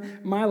things are in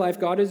my life.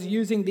 God is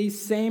using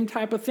these same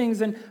type of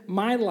things in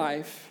my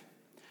life.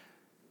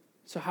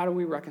 So how do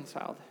we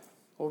reconcile?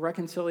 Well,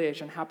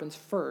 reconciliation happens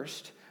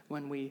first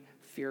when we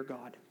fear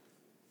God.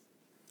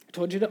 I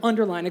told you to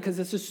underline it because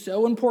this is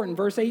so important.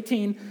 Verse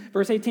 18,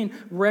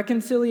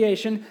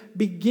 reconciliation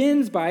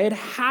begins by, it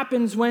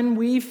happens when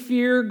we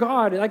fear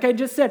God. Like I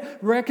just said,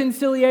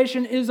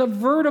 reconciliation is a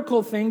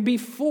vertical thing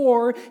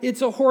before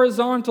it's a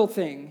horizontal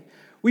thing.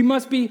 We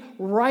must be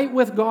right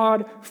with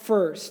God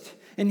first.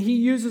 And he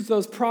uses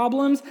those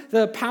problems,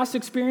 the past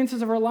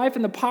experiences of our life,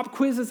 and the pop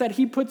quizzes that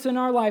he puts in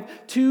our life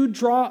to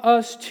draw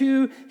us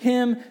to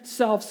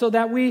himself so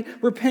that we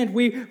repent.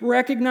 We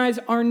recognize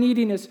our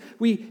neediness.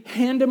 We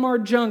hand him our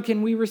junk,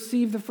 and we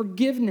receive the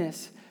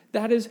forgiveness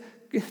that is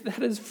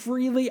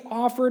freely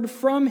offered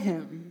from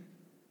him.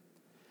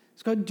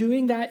 Is God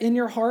doing that in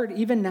your heart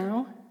even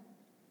now?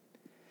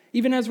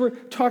 Even as we're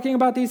talking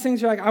about these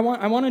things, you're like, I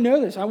want to know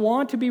this. I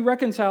want to be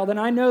reconciled, and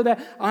I know that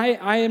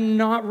I am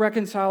not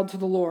reconciled to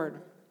the Lord.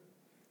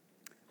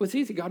 Well, it's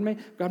easy. God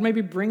may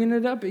be bringing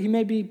it up. He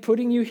may be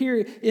putting you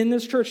here in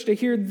this church to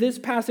hear this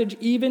passage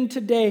even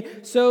today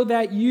so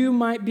that you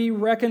might be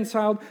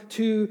reconciled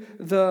to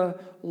the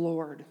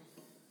Lord.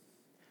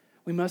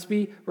 We must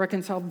be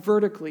reconciled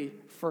vertically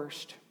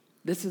first.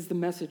 This is the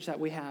message that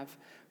we have.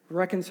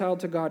 Reconciled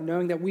to God,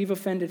 knowing that we've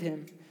offended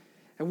him,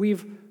 and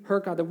we've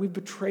hurt God, that we've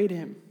betrayed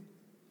him.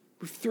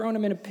 We've thrown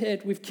him in a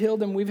pit. We've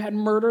killed him. We've had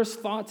murderous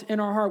thoughts in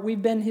our heart.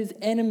 We've been his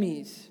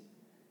enemies.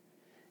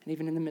 And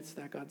even in the midst of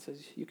that, God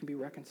says, you can be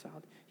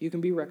reconciled. You can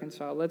be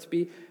reconciled. Let's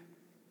be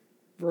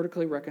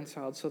vertically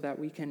reconciled so that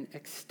we can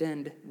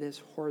extend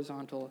this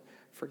horizontal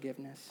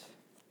forgiveness.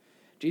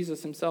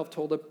 Jesus himself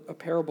told a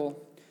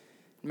parable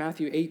in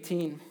Matthew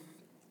 18.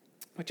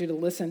 I want you to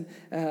listen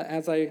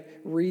as I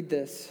read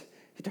this.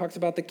 He talks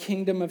about the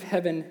kingdom of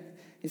heaven.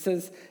 He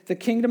says, the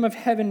kingdom of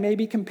heaven may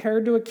be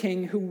compared to a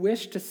king who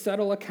wished to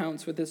settle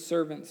accounts with his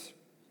servants.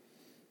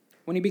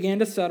 When he began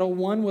to settle,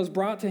 one was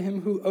brought to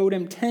him who owed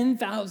him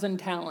 10,000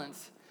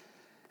 talents.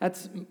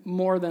 That's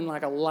more than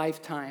like a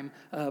lifetime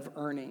of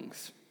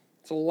earnings.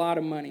 It's a lot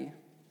of money.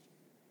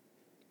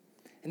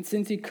 And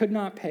since he could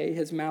not pay,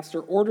 his master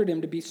ordered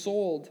him to be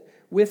sold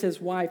with his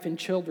wife and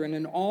children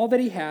and all that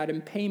he had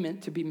in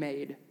payment to be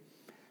made.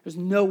 There's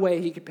no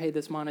way he could pay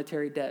this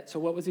monetary debt. So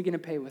what was he going to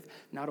pay with?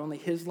 Not only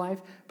his life,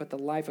 but the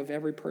life of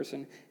every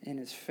person in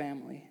his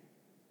family.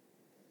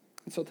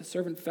 And so the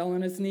servant fell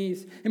on his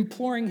knees,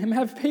 imploring him,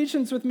 have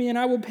patience with me and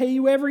I will pay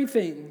you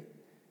everything.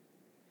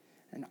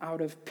 And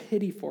out of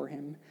pity for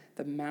him,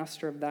 the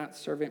master of that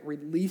servant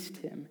released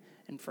him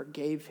and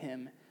forgave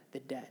him the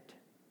debt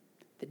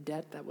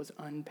that was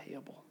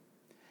unpayable,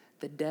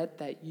 the debt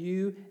that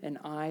you and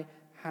I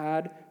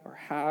had or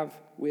have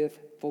with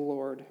the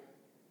Lord.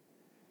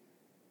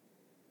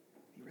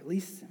 He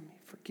releases him, he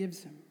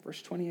forgives him.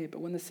 Verse 28,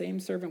 but when the same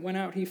servant went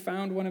out, he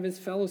found one of his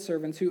fellow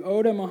servants who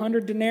owed him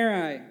 100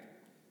 denarii.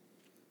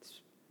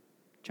 It's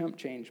chump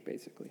change,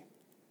 basically.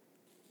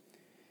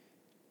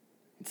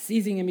 And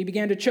seizing him, he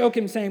began to choke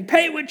him, saying,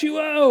 pay what you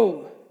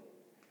owe.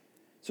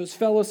 So his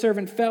fellow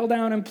servant fell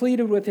down and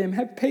pleaded with him,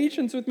 have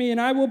patience with me and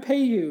I will pay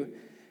you.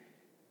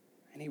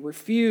 And he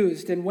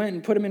refused and went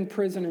and put him in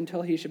prison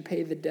until he should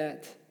pay the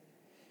debt.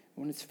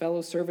 When his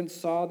fellow servants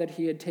saw that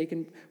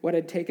what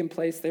had taken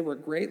place, they were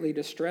greatly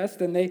distressed,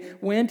 and they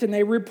went and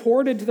they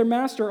reported to their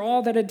master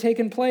all that had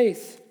taken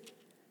place.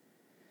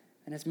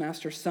 And his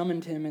master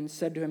summoned him and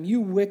said to him,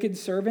 you wicked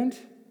servant,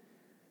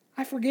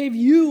 I forgave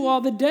you all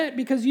the debt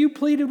because you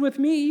pleaded with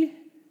me.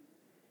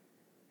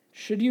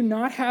 Should you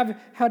not have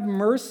had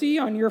mercy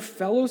on your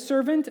fellow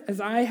servant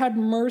as I had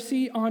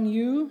mercy on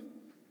you?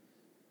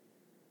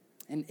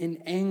 And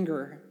in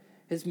anger,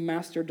 his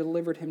master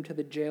delivered him to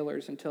the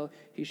jailers until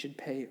he should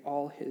pay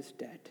all his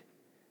debt.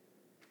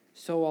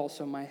 So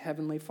also my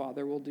heavenly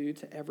Father will do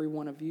to every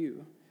one of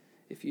you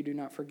if you do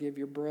not forgive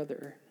your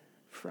brother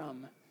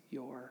from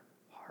your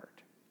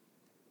heart.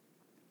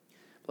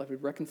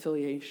 Beloved,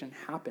 reconciliation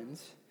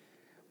happens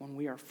when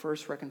we are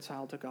first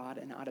reconciled to God,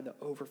 and out of the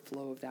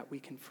overflow of that, we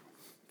can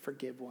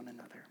forgive one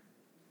another.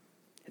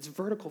 It's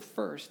vertical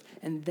first,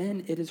 and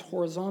then it is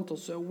horizontal.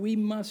 So we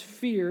must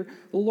fear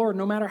the Lord,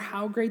 no matter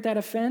how great that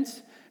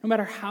offense, no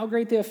matter how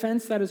great the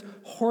offense that is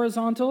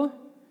horizontal.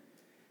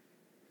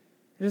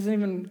 It doesn't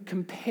even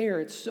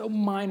compare. It's so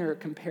minor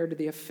compared to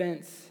the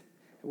offense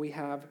that we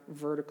have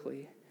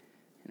vertically.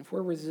 And if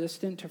we're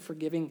resistant to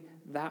forgiving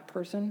that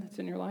person that's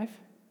in your life,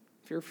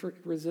 if you're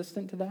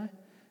resistant to that,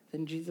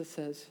 then Jesus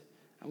says,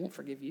 I won't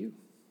forgive you.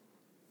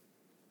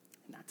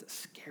 And that's a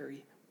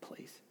scary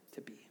place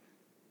to be.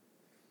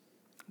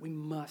 We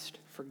must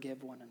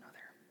forgive one another.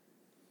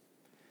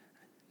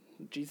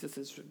 Jesus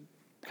is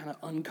kind of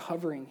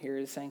uncovering here,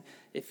 is saying,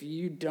 if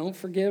you don't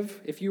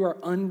forgive, if you are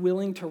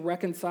unwilling to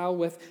reconcile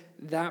with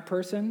that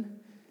person,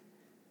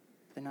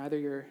 then either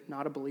you're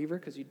not a believer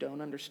because you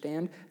don't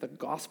understand the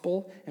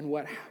gospel and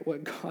what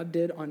God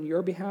did on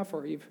your behalf,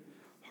 or you've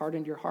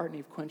hardened your heart and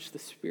you've quenched the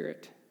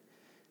Spirit.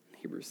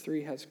 Hebrews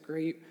 3 has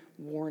great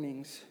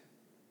warnings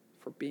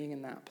for being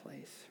in that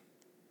place.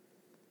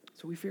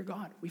 So we fear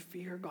God. We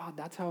fear God.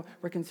 That's how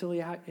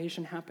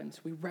reconciliation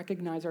happens. We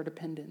recognize our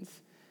dependence.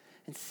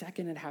 And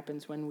second, it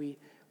happens when we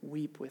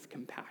weep with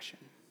compassion.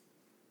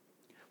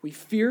 We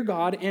fear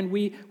God and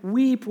we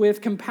weep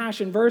with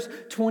compassion. Verse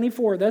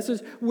 24, this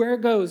is where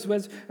it goes.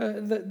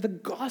 The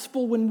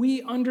gospel, when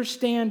we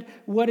understand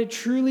what it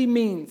truly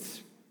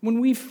means, when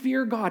we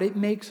fear God, it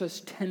makes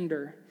us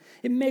tender.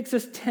 It makes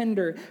us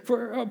tender.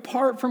 For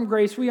apart from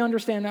grace, we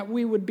understand that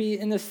we would be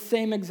in the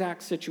same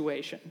exact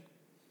situation.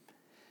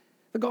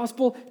 The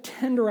gospel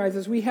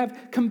tenderizes. We have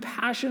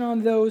compassion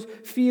on those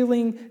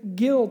feeling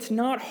guilt,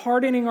 not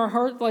hardening our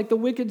heart like the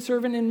wicked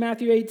servant in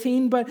Matthew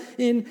 18, but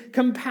in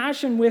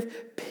compassion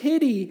with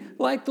pity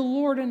like the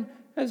Lord, and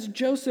as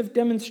Joseph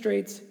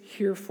demonstrates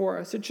here for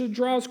us. It should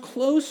draw us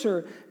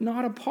closer,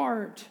 not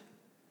apart.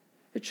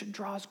 It should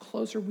draw us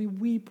closer. We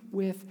weep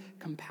with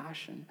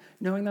compassion,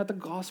 knowing that the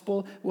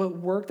gospel, what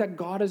work that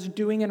God is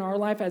doing in our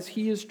life as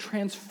he is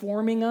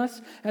transforming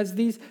us, as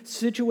these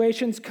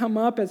situations come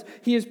up, as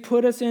he has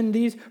put us in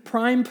these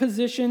prime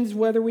positions,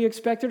 whether we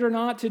expect it or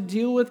not, to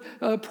deal with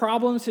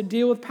problems, to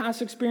deal with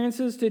past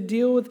experiences, to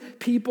deal with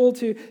people,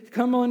 to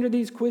come under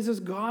these quizzes.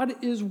 God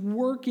is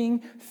working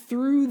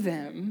through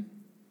them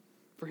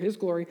for his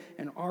glory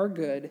and our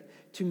good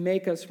to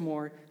make us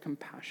more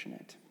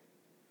compassionate.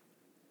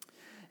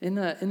 In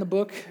the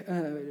book,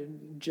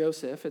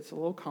 Joseph, it's a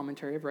little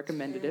commentary, I've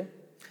recommended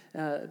it.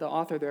 The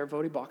author there,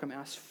 Voddie Baucham,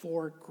 asks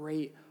 4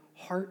 great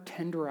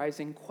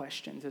heart-tenderizing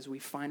questions as we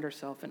find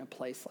ourselves in a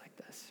place like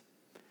this.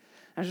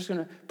 I'm just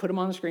going to put them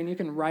on the screen. You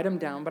can write them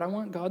down, but I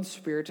want God's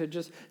Spirit to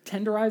just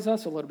tenderize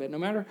us a little bit. No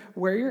matter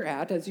where you're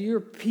at, as you're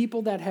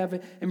people that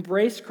have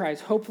embraced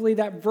Christ, hopefully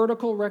that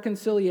vertical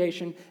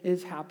reconciliation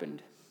has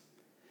happened.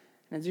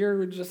 And as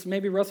you're just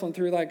maybe wrestling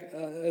through like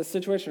a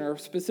situation or a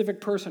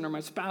specific person or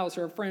my spouse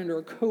or a friend or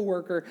a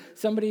coworker,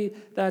 somebody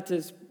that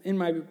is in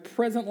my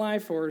present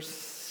life, or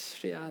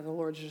the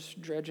Lord's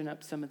just dredging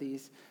up some of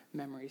these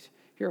memories.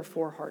 Here are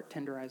 4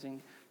 heart-tenderizing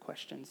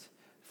questions.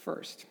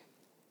 First,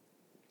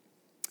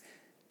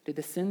 do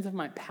the sins of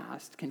my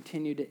past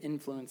continue to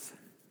influence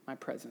my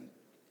present?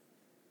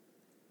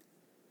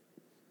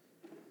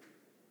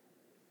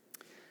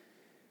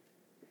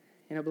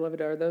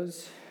 Beloved,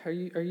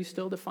 are you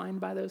still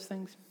defined by those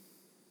things?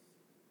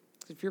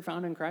 If you're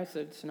found in Christ,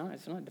 it's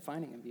not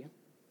defining of you.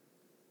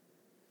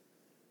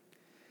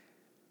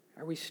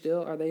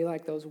 Are they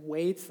like those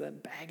weights,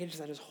 that baggage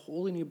that is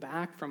holding you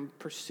back from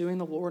pursuing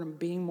the Lord and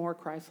being more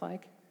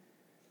Christ-like?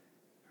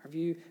 Have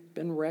you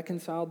been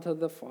reconciled to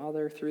the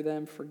Father through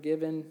them,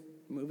 forgiven,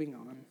 moving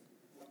on?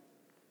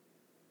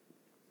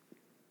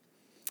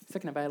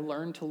 Second, have I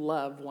learned to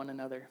love one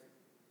another?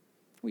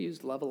 We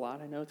use love a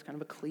lot. I know it's kind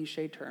of a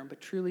cliche term,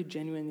 but truly,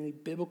 genuinely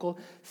biblical,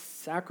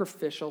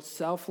 sacrificial,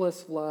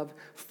 selfless love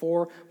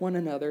for one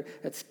another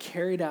that's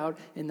carried out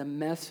in the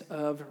mess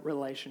of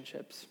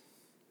relationships.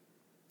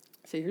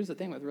 See, here's the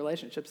thing with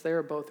relationships. They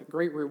are both a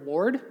great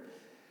reward,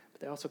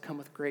 but they also come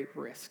with great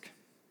risk.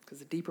 Because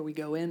the deeper we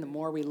go in, the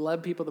more we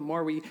love people, the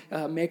more we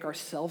make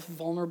ourselves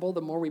vulnerable,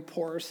 the more we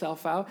pour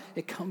ourselves out,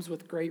 it comes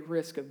with great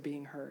risk of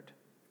being hurt.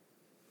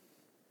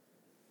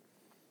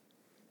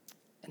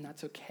 And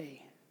that's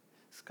okay.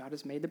 God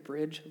has made the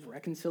bridge of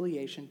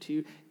reconciliation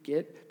to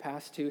get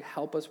past, to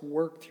help us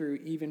work through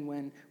even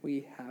when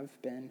we have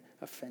been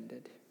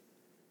offended.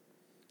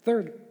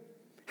 Third,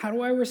 how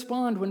do I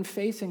respond when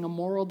facing a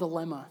moral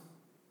dilemma?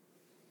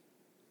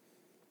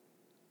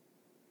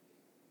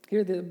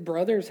 Here, the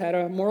brothers had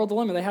a moral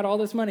dilemma. They had all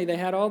this money. They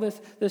had all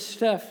this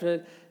stuff.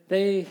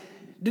 They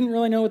didn't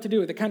really know what to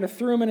do. They kind of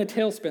threw them in a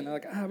tailspin. They're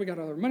like, we got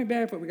all our money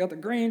back, but we got the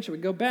grain. Should we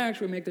go back?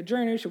 Should we make the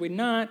journey? Should we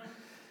not?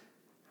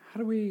 How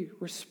do we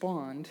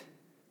respond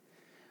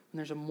when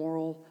there's a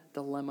moral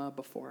dilemma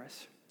before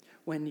us?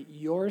 When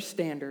your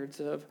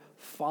standards of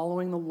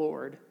following the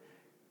Lord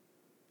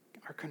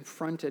are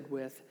confronted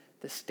with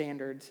the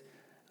standards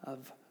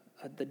of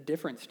the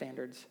different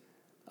standards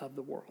of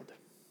the world.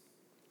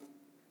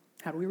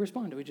 How do we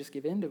respond? Do we just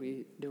give in? Do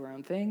we do our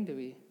own thing? Do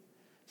we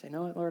say,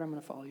 no, Lord, I'm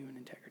going to follow you in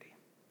integrity?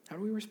 How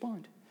do we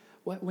respond?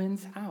 What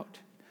wins out?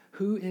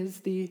 Who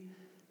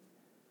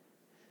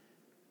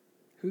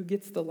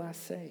gets the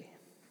last say?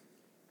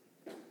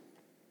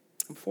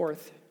 And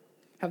fourth,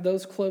 have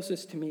those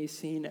closest to me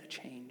seen a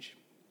change?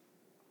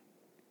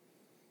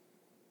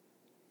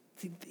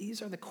 See,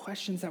 these are the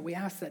questions that we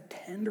ask that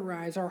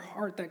tenderize our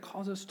heart, that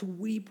cause us to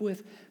weep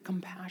with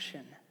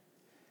compassion.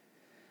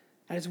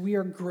 As we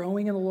are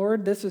growing in the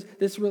Lord,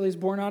 this really is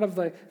born out of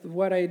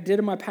what I did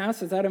in my past.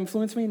 Does that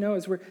influence me? No,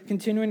 as we're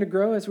continuing to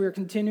grow, as we're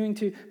continuing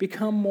to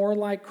become more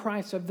like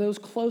Christ, have those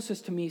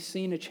closest to me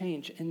seen a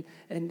change?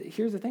 And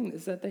here's the thing,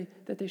 is that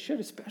they should,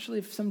 especially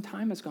if some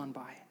time has gone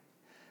by.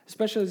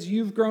 Especially as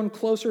you've grown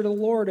closer to the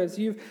Lord, as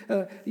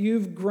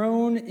you've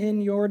grown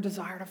in your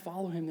desire to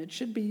follow him. It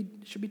should be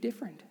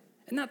different.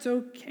 And that's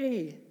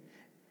okay.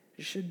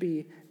 It should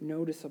be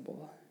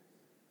noticeable.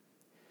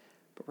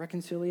 But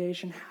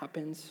reconciliation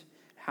happens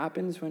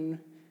when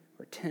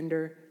we're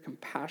tender,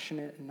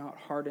 compassionate, and not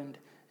hardened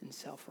and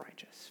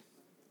self-righteous.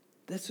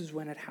 This is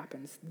when it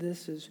happens.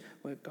 This is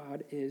what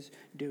God is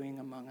doing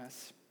among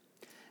us.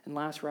 And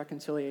last,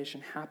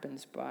 reconciliation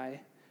happens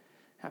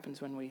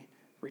when we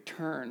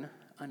return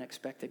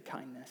unexpected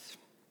kindness.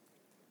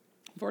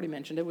 I've already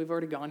mentioned it. We've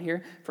already gone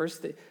here.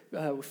 First,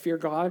 we fear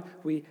God.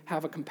 We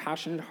have a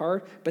compassionate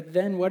heart. But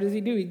then what does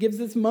he do? He gives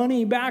this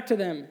money back to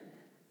them.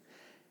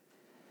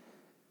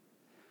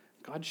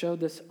 God showed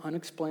this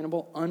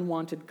unexplainable,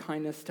 unwanted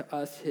kindness to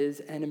us,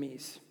 his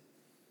enemies.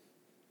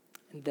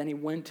 And then he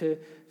went to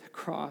the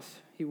cross.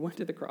 He went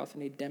to the cross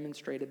and he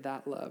demonstrated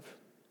that love.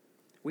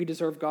 We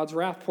deserve God's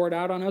wrath poured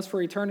out on us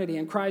for eternity,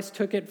 and Christ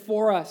took it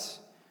for us.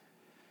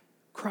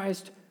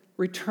 Christ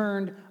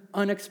returned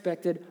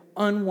unexpected,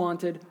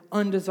 unwanted,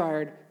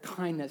 undesired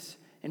kindness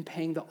in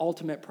paying the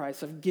ultimate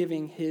price of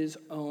giving his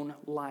own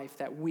life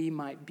that we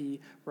might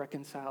be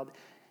reconciled.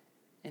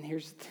 And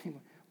here's the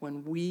thing.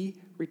 When we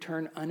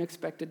return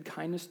unexpected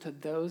kindness to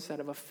those that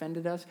have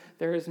offended us,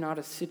 there is not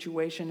a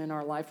situation in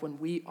our life when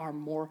we are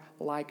more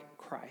like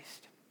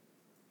Christ.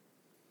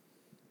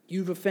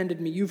 You've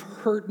offended me. You've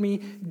hurt me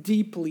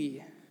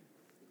deeply.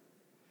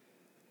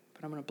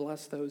 But I'm going to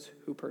bless those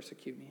who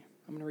persecute me.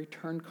 I'm going to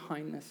return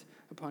kindness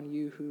upon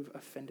you who've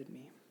offended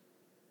me.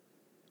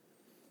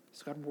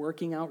 Is God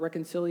working out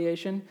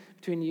reconciliation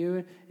between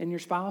you and your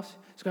spouse?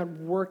 Is God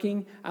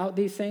working out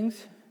these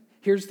things?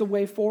 Here's the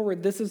way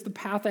forward. This is the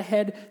path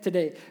ahead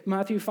today.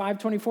 Matthew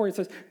 5:24, it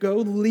says, go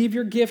leave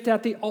your gift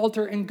at the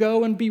altar and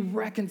go and be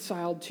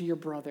reconciled to your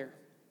brother.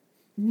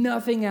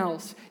 Nothing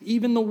else,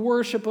 even the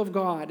worship of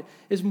God,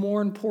 is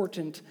more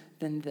important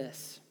than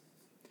this.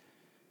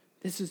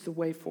 This is the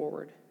way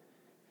forward.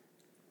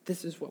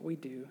 This is what we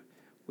do.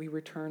 We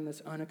return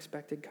this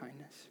unexpected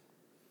kindness.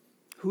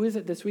 Who is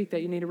it this week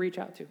that you need to reach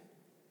out to?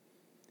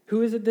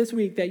 Who is it this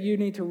week that you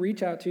need to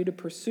reach out to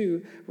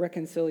pursue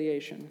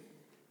reconciliation?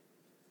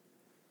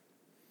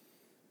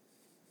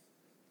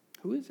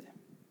 Who is it?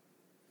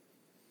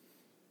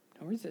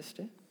 Don't resist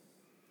it.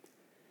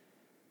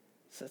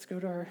 So let's go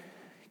to our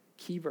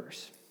key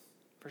verse,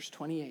 verse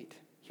 28.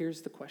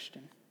 Here's the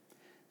question.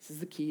 This is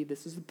the key.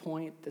 This is the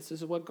point. This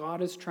is what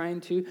God is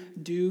trying to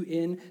do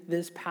in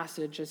this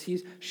passage as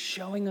he's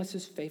showing us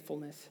his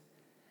faithfulness,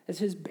 as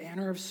his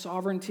banner of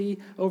sovereignty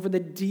over the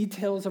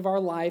details of our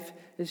life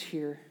is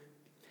here.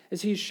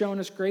 As he's shown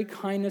us great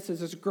kindness, as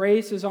his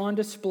grace is on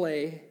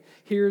display,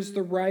 here's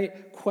the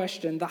right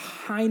question, the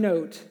high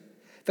note.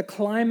 The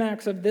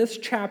climax of this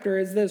chapter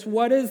is this: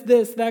 what is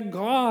this that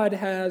God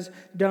has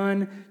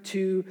done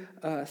to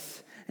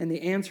us? And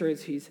the answer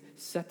is he's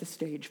set the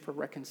stage for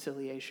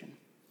reconciliation.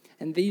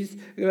 And these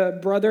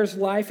brothers'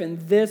 life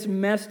and this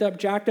messed up,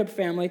 jacked up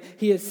family,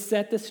 he has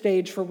set the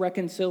stage for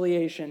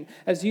reconciliation.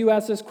 As you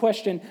ask this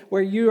question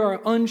where you are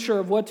unsure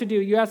of what to do,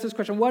 you ask this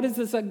question, what is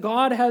this that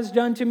God has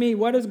done to me?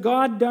 What has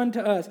God done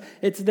to us?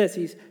 It's this: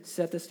 he's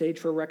set the stage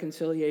for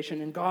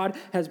reconciliation. And God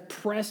has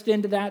pressed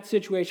into that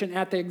situation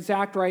at the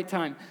exact right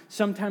time,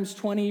 sometimes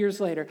 20 years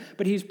later.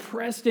 But he's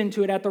pressed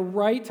into it at the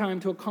right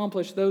time to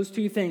accomplish those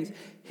two things: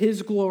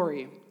 his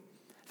glory,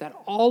 that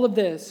all of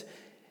this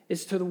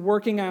is to the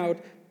working out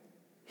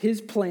his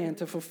plan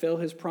to fulfill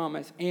his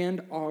promise,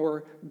 and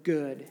our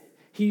good.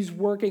 He's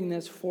working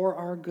this for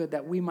our good,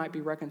 that we might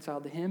be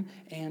reconciled to him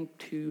and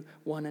to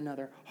one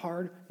another.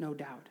 Hard, no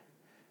doubt.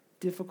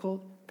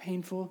 Difficult,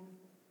 painful,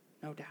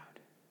 no doubt.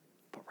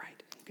 But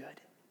right and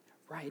good.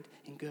 Right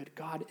and good.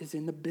 God is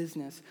in the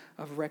business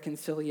of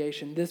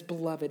reconciliation. This,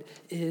 beloved,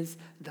 is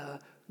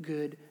the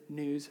good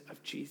news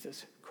of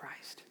Jesus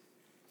Christ.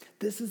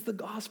 This is the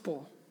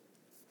gospel.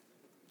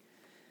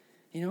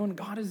 You know, and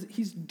God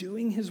he's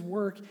doing his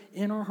work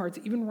in our hearts,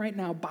 even right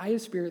now, by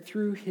his Spirit,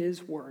 through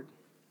his word.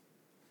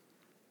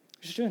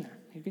 He's doing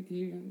that.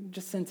 You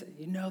just sense it.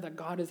 You know that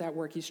God is at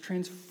work. He's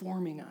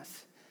transforming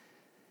us.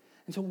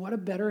 And so what a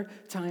better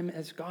time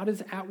as God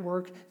is at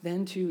work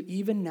than to,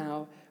 even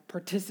now,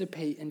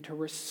 participate and to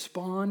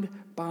respond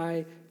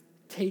by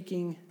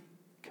taking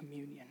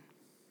communion.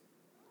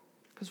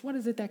 Because what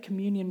is it that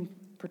communion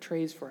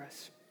portrays for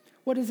us?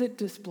 What does it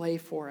display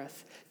for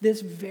us?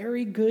 This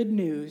very good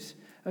news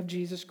of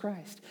Jesus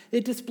Christ.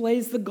 It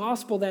displays the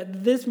gospel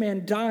that this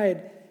man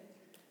died,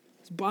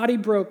 his body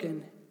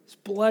broken, his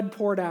blood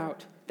poured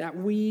out, that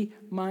we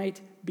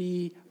might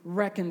be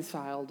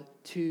reconciled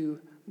to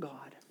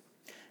God.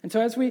 And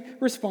so as we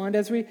respond,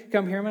 as we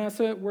come here, I'm going to ask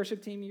the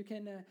worship team, you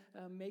can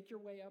make your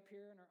way up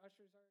here, and our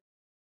ushers are...